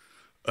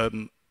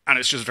 And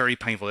it's just very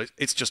painful.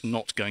 It's just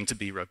not going to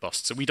be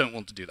robust. So we don't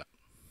want to do that.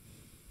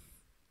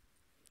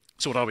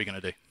 So what are we going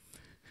to do?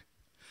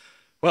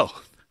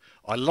 Well,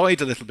 I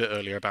lied a little bit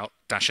earlier about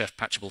 -f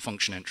patchable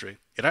function entry.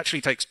 It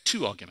actually takes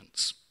 2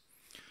 arguments.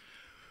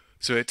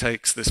 So it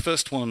takes this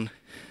first one,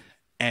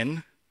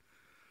 n,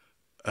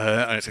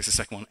 and it takes the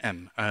second one,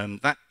 m.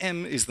 That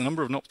m is the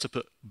number of NOPs to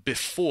put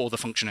before the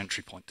function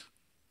entry point.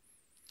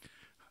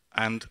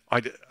 And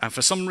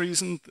for some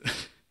reason,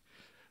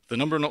 the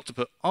number of NOPs to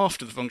put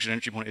after the function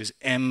entry point is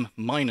m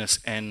minus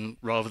n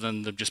rather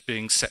than them just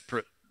being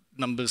separate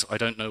numbers. I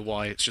don't know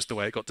why, it's just the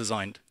way it got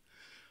designed.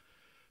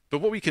 But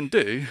what we can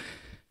do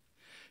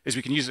is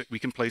we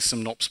can place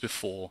some NOPs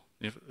before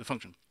the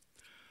function.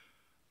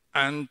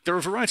 And there are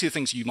a variety of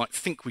things you might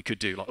think we could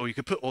do, like, you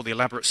could put all the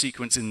elaborate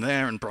sequence in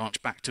there and branch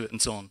back to it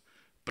and so on.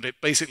 But it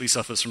basically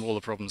suffers from all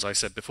the problems I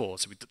said before,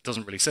 so it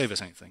doesn't really save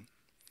us anything.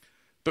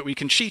 But we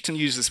can cheat and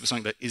use this for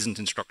something that isn't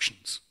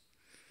instructions.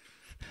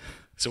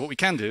 So what we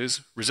can do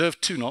is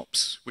reserve 2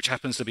 NOPs, which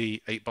happens to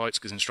be 8 bytes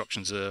because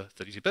instructions are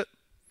 32-bit.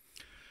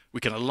 We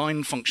can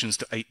align functions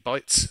to 8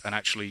 bytes, and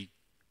actually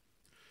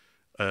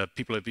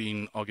people have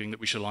been arguing that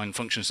we should align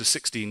functions to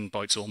 16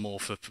 bytes or more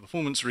for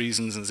performance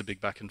reasons, and there's a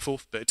big back and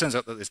forth. But it turns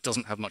out that this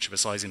doesn't have much of a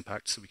size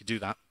impact, so we could do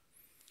that.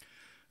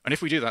 And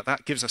if we do that,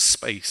 that gives us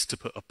space to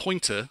put a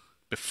pointer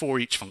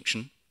before each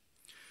function.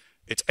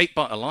 It's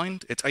 8-byte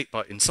aligned, it's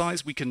 8-byte in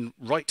size. We can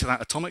write to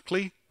that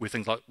atomically with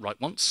things like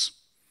write once.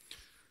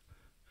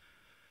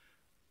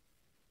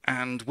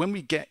 And when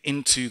we get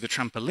into the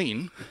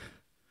trampoline,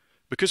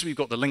 because we've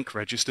got the link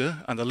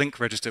register, and the link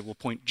register will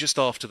point just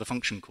after the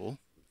function call,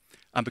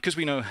 and because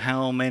we know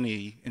how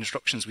many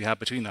instructions we have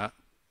between that,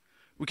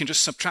 we can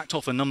just subtract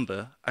off a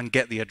number and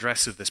get the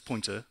address of this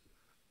pointer,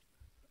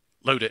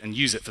 load it, and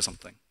use it for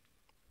something.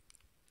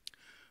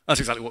 That's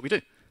exactly what we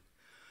do.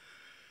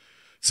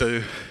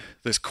 So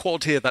there's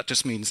quad here. That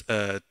just means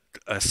a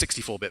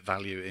 64-bit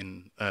value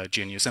in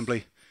GNU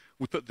assembly.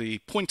 We put the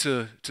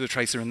pointer to the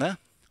tracer in there.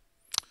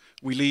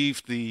 We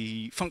leave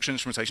the function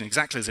instrumentation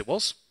exactly as it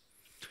was.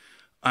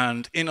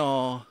 And in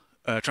our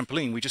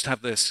trampoline, we just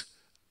have this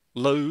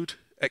load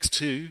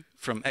x2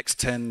 from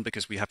x10,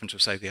 because we happen to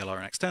have saved the LR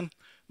in x10,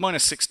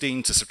 minus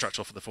 16 to subtract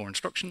off of the 4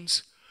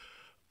 instructions.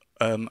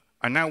 And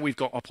now we've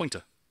got our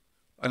pointer.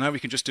 And now we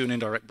can just do an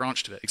indirect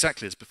branch to it,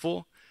 exactly as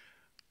before.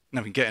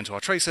 Now we can get into our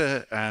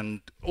tracer,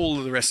 and all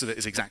of the rest of it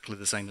is exactly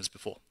the same as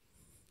before,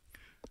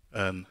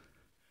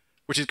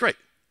 which is great.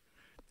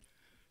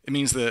 It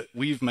means that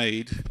we've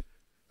made,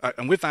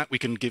 and with that we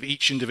can give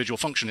each individual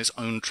function its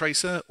own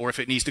tracer, or if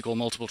it needs to call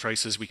multiple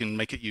tracers, we can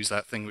make it use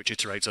that thing which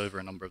iterates over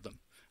a number of them.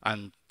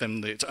 And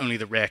then it's only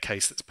the rare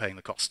case that's paying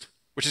the cost,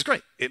 which is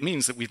great. It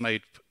means that we've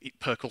made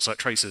per call site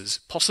tracers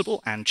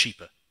possible and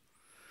cheaper.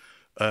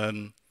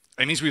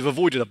 It means we've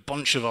avoided a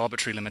bunch of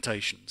arbitrary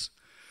limitations.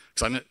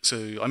 So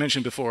I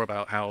mentioned before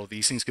about how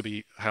these things could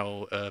be,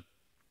 how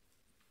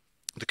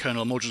the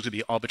kernel modules could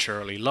be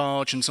arbitrarily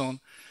large and so on.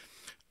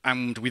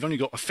 And we've only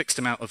got a fixed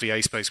amount of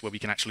VA space where we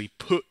can actually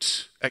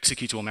put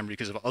executable memory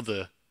because of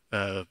other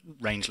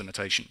range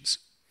limitations.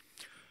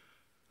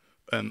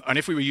 And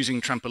if we were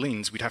using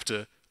trampolines, we'd have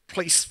to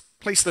place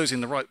those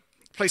in the right,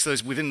 place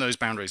those within those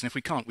boundaries. And if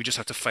we can't, we just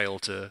have to fail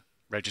to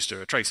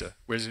register a tracer.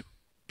 Whereas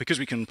because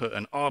we can put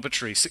an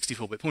arbitrary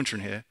 64-bit pointer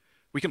in here,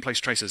 we can place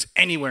tracers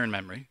anywhere in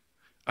memory,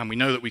 and we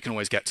know that we can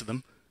always get to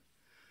them.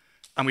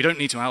 And we don't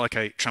need to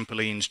allocate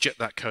trampolines, jet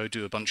that code,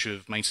 do a bunch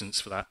of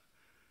maintenance for that.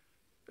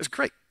 It's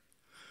great.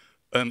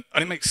 And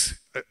it makes,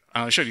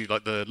 I showed you,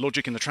 like, the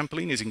logic in the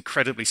trampoline is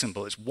incredibly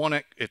simple. It's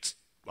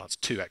it's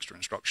 2 extra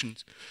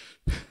instructions,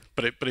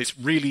 but it's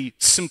really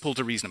simple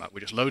to reason about.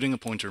 We're just loading a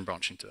pointer and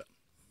branching to it.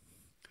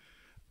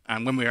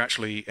 And when we're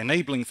actually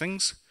enabling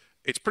things,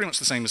 it's pretty much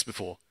the same as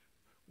before.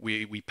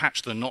 We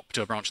patch the NOP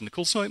to a branch in the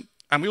call site,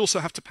 and we also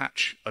have to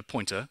patch a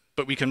pointer,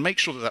 but we can make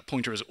sure that that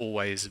pointer is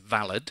always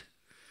valid.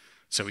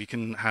 So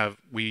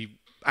we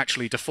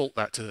actually default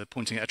that to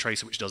pointing at a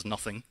tracer which does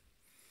nothing.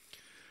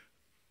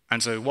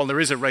 And so while there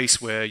is a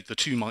race where the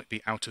two might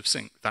be out of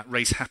sync, that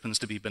race happens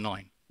to be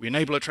benign. We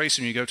enable a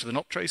tracer and you go to the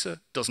NOP tracer,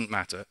 doesn't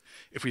matter.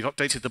 If we've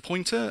updated the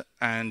pointer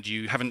and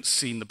you haven't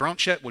seen the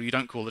branch yet, well, you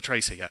don't call the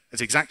tracer yet.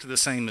 It's exactly the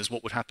same as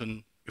what would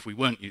happen if we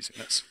weren't using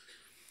this.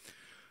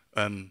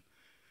 And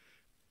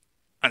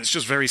it's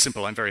just very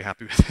simple. I'm very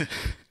happy with it.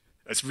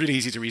 It's really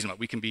easy to reason about.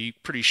 We can be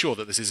pretty sure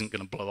that this isn't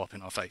going to blow up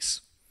in our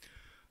face.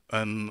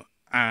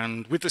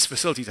 And with this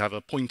facility to have a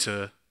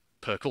pointer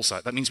per call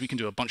site, that means we can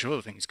do a bunch of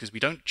other things, because we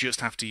don't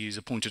just have to use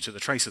a pointer to the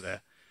tracer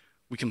there.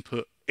 We can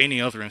put any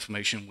other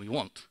information we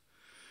want.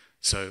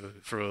 So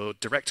for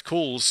direct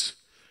calls,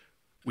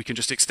 we can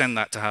just extend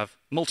that to have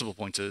multiple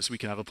pointers. We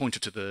can have a pointer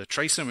to the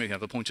tracer, and we can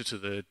have a pointer to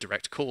the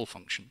direct call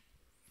function.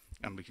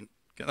 And we can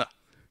get that.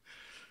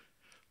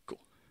 Cool.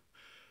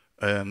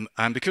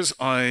 And because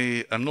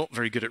I am not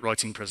very good at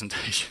writing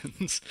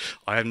presentations,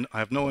 I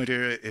have no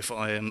idea if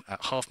I am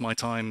at half my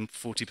time,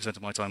 40%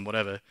 of my time,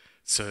 whatever.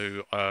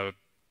 So I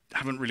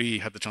haven't really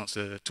had the chance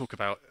to talk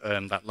about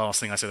that last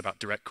thing I said about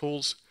direct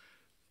calls.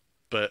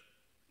 But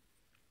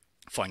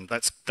fine,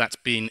 that's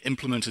been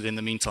implemented in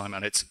the meantime,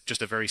 and it's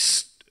just a very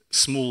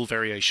small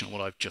variation on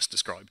what I've just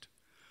described.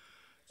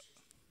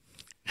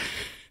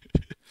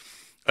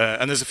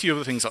 And there's a few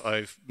other things that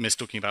I've missed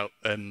talking about.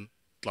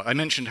 Like I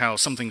mentioned how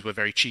some things were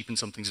very cheap and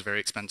some things are very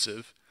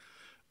expensive.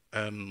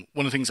 One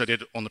of the things I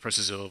did on the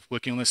process of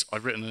working on this,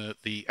 I've written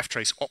the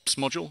FTRACE ops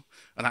module,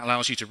 and that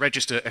allows you to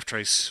register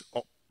FTRACE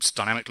ops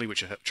dynamically,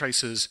 which are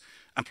tracers,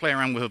 and play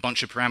around with a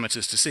bunch of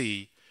parameters to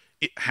see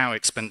how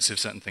expensive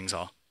certain things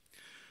are.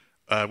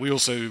 We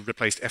also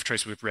replaced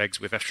FTRACE with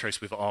regs with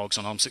FTRACE with args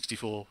on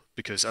arm64,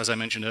 because as I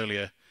mentioned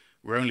earlier,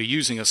 we're only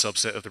using a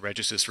subset of the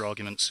registers for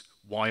arguments.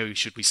 Why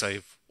should we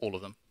save all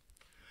of them?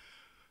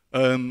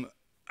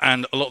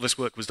 And a lot of this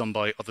work was done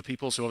by other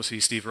people. So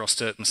obviously Steve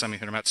Rostert, Masami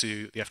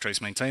Hiramatsu, the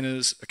FTRACE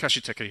maintainers.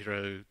 Akashi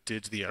Takehiro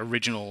did the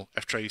original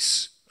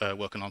FTRACE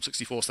work on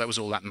arm64. So that was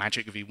all that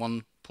magic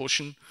v1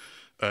 portion.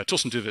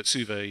 Torsten Duvert,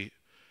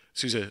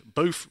 Suze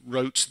both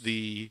wrote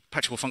the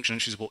patchable function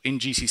entry support in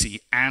GCC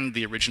and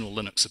the original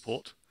Linux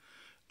support.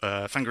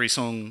 Fangari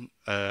Song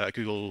at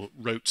Google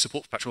wrote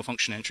support for patchable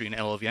function entry in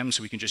LLVM,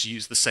 so we can just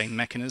use the same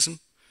mechanism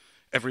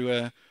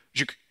everywhere.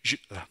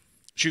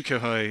 Zhu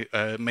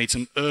Kyohei made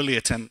some early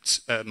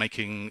attempts at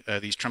making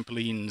these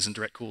trampolines and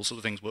direct calls sort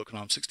of things work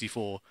on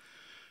ARM64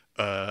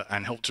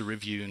 and helped to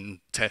review and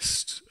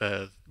test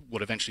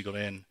what eventually got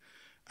in.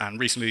 And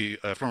recently,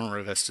 Florent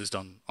Rovest has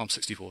done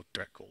ARM64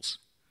 direct calls.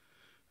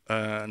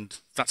 And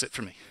that's it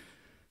for me.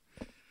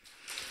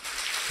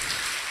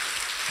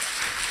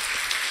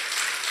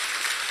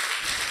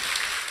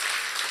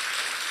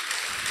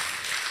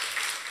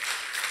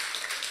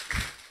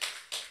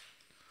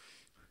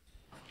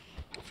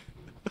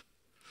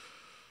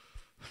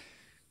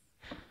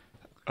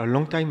 A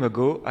long time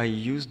ago,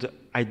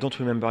 I don't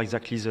remember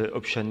exactly the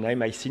option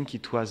name. I think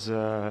it was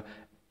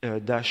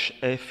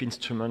 -f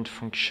instrument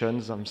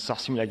functions,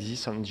 something like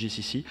this on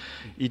GCC.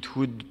 It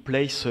would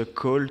place a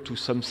call to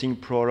something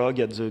prologue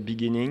at the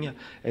beginning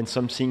and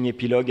something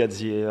epilogue at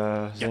the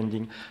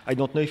ending. I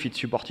don't know if it's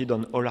supported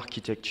on all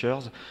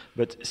architectures,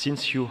 but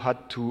since you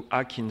had to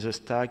hack in the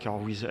stack or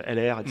with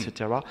LR,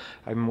 etc.,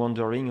 I'm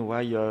wondering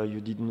why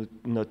you did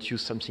not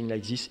use something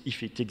like this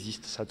if it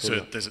exists at all.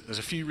 So there's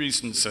a few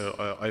reasons.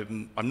 So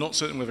I'm not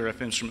certain whether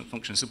f instrument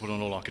function is supported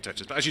on all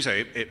architectures, but as you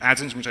say, it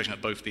adds instrumentation at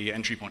both the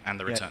entry point and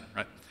the return,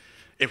 right?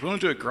 If we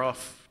want to do a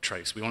graph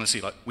trace, we want to see,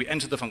 like, we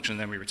entered the function and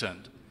then we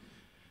returned.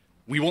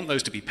 We want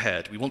those to be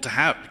paired. We want to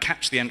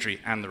catch the entry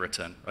and the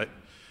return, right?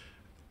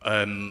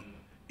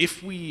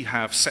 If we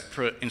have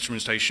separate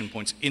instrumentation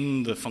points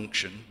in the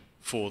function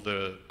for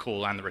the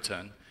call and the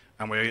return,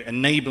 and we're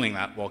enabling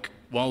that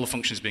while the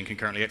function is being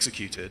concurrently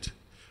executed,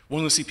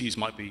 one of the CPUs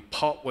might be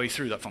part-way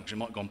through that function,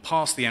 might have gone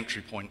past the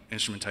entry point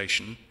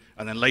instrumentation,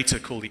 and then later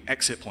call the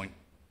exit point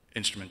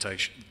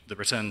instrumentation, the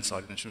return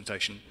side of the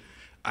instrumentation.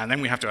 And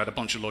then we have to add a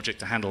bunch of logic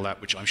to handle that,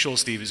 which I'm sure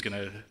Steve is going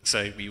to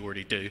say we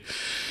already do.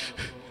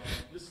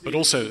 But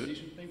also,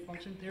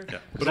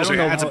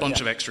 it adds a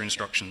bunch of extra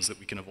instructions that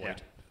we can avoid. Yeah.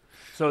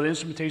 So the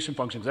instrumentation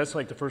functions, that's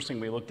like the first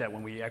thing we looked at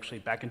when we actually,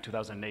 back in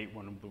 2008,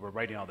 when we were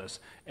writing all this.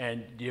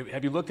 And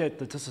have you looked at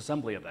the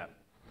disassembly of that?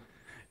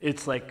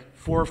 It's like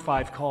 4 or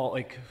 5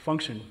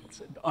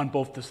 functions on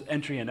both this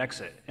entry and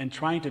exit. And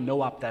trying to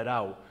no-op that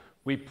out,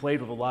 we played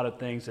with a lot of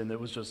things, and it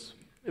was just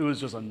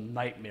a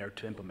nightmare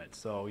to implement.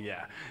 So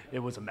yeah, it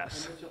was a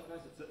mess.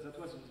 That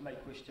was my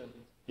question.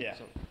 Yeah.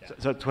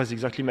 That was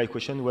exactly my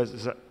question,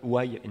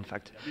 why, in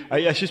fact.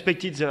 I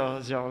suspected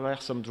there were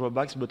some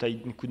drawbacks, but I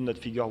could not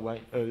figure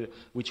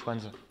which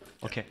ones.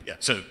 Okay. Yeah,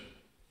 so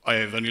I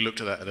have only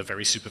looked at that at a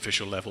very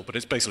superficial level, but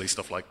it's basically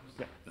stuff like...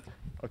 Yeah.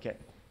 Okay.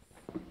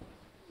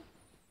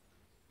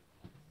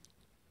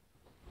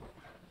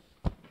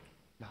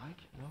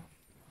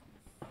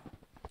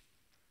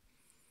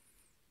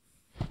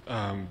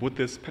 Would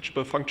this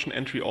patchable function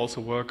entry also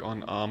work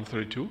on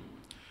ARM32?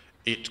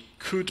 It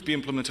could be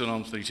implemented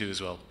on ARM32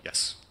 as well,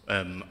 yes.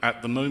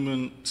 At the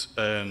moment,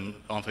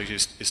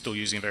 ARM32 is still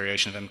using a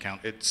variation of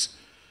mcount. It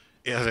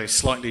has a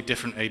slightly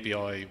different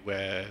ABI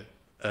where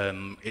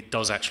it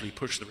does actually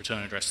push the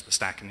return address to the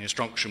stack, and the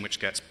instruction which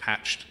gets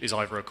patched is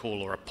either a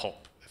call or a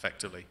pop,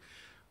 effectively,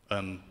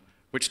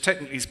 which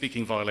technically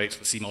speaking violates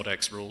the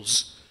CModX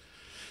rules.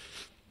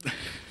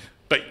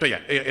 But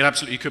yeah, it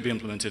absolutely could be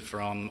implemented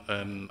for ARM,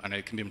 and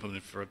it can be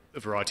implemented for a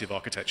variety of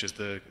architectures.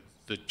 The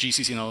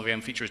GCC and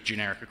LLVM feature is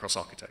generic across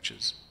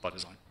architectures by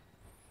design.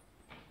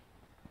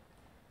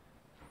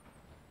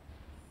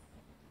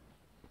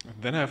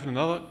 Then I have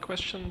another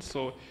question.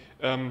 So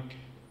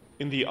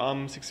in the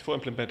ARM64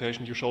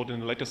 implementation you showed in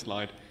the latest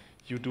slide,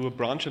 you do a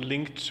branch and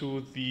link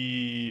to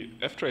the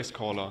FTRACE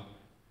caller.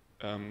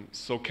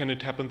 So can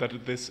it happen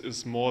that this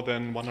is more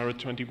than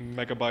 120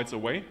 megabytes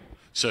away?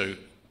 So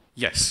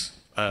yes.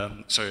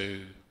 So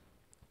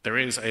there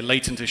is a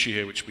latent issue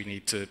here which we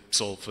need to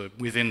solve for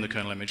within the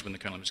kernel image when the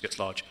kernel image gets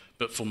large.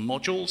 But for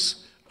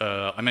modules,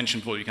 I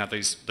mentioned before you can have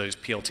those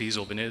PLTs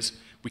or veneers.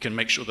 We can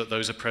make sure that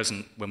those are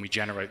present when we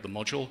generate the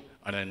module,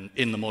 and then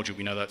in the module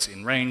we know that's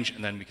in range,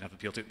 and then we can have a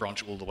PLT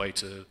branch all the way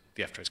to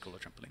the FTRACE caller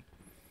trampoline.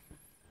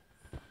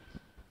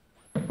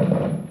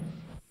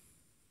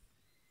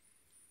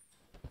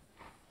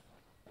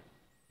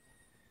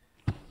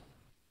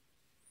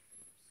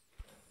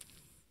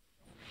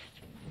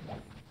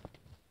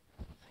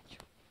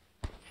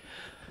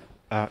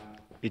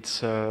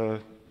 It's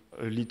a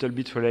little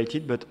bit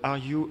related, but are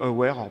you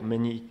aware, or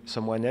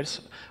someone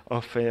else,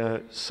 of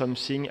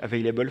something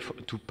available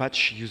to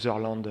patch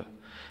userland?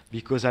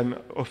 Because I'm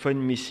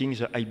often missing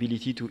the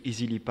ability to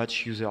easily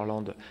patch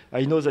userland.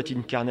 I know that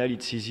in kernel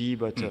it's easy,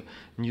 but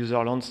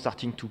userland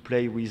starting to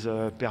play with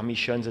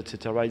permissions,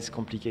 etc. is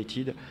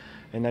complicated,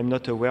 and I'm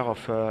not aware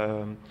of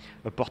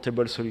a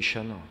portable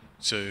solution.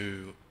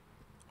 So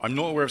I'm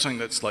not aware of something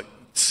that's like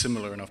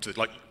similar enough to,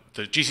 like,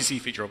 the GCC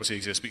feature obviously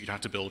exists, but you'd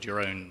have to build your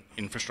own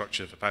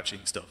infrastructure for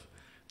patching stuff.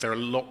 There are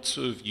lots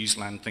of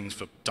useland things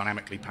for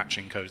dynamically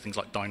patching code, things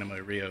like Dynamo,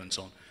 Rio, and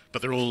so on.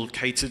 But they're all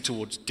catered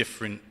towards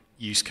different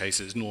use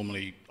cases,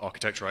 normally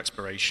architectural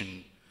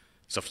exploration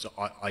stuff. So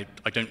I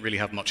don't really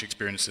have much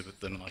experience with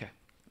them. Okay.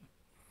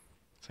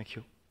 Thank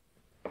you.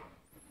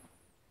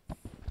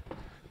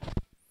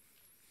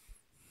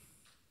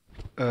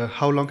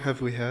 How long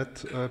have we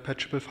had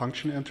patchable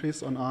function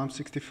entries on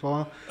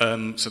ARM64?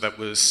 So that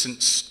was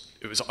since...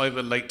 It was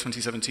either late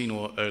 2017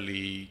 or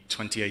early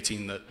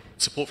 2018 that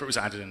support for it was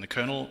added in the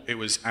kernel. It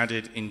was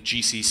added in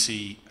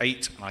GCC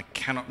 8, and I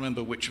cannot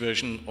remember which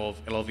version of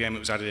LLVM it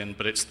was added in,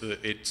 but it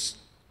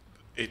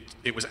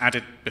was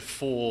added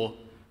before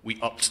we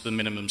upped the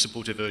minimum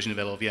supported version of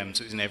LLVM,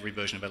 so it's in every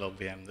version of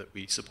LLVM that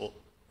we support.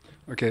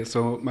 Okay,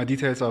 so my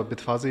details are a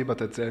bit fuzzy,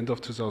 but at the end of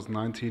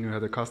 2019, we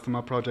had a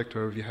customer project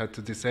where we had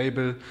to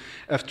disable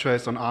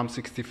FTRACE on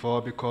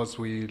ARM64 because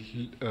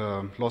we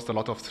lost a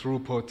lot of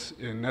throughput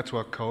in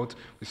network code.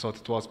 We thought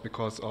it was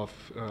because of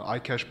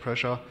iCache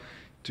pressure.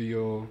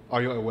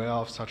 Are you aware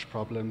of such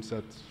problems?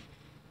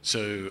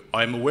 So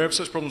I'm aware of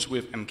such problems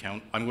with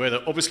mcount. I'm aware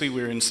that obviously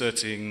we're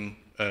inserting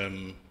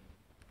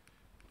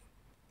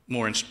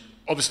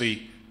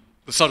obviously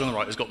the side on the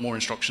right has got more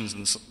instructions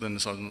than the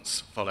side on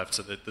the far left,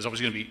 so there's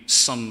obviously going to be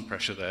some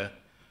pressure there.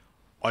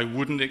 I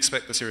wouldn't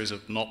expect the series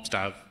of NOPs to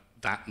have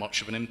that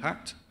much of an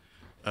impact.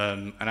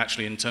 And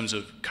actually in terms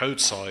of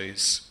code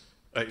size,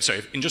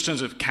 in just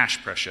terms of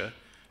cache pressure,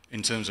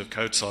 in terms of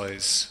code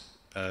size,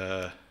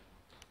 I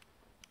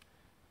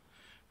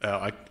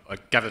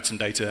gathered some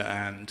data,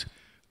 and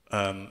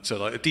so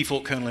like a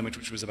default kernel image,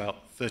 which was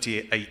about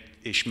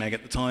 38-ish meg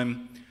at the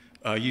time,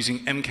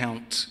 using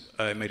mcount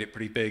made it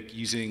pretty big.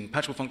 Using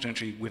patchable function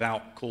entry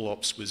without call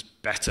ops was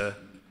better.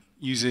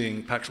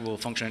 Using patchable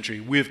function entry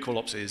with call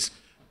ops is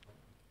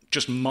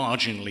just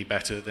marginally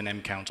better than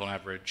mcount on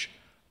average.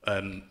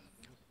 I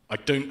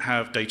don't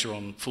have data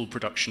on full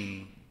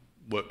production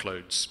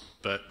workloads,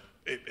 but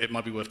it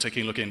might be worth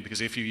taking a look in,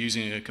 because if you're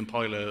using a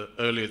compiler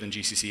earlier than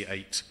GCC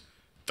 8,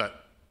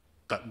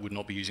 that would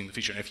not be using the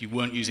feature. And if you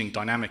weren't using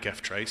dynamic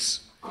FTRACE,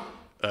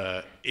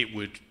 it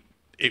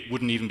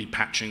wouldn't even be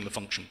patching the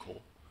function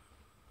call.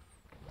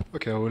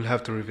 Okay, I will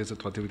have to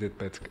revisit what we did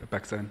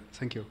back then.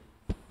 Thank you.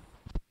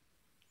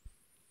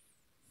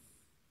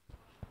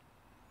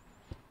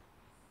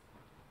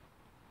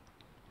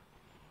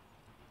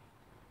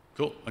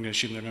 Cool. I'm going to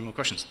assume there are no more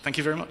questions. Thank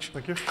you very much.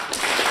 Thank you.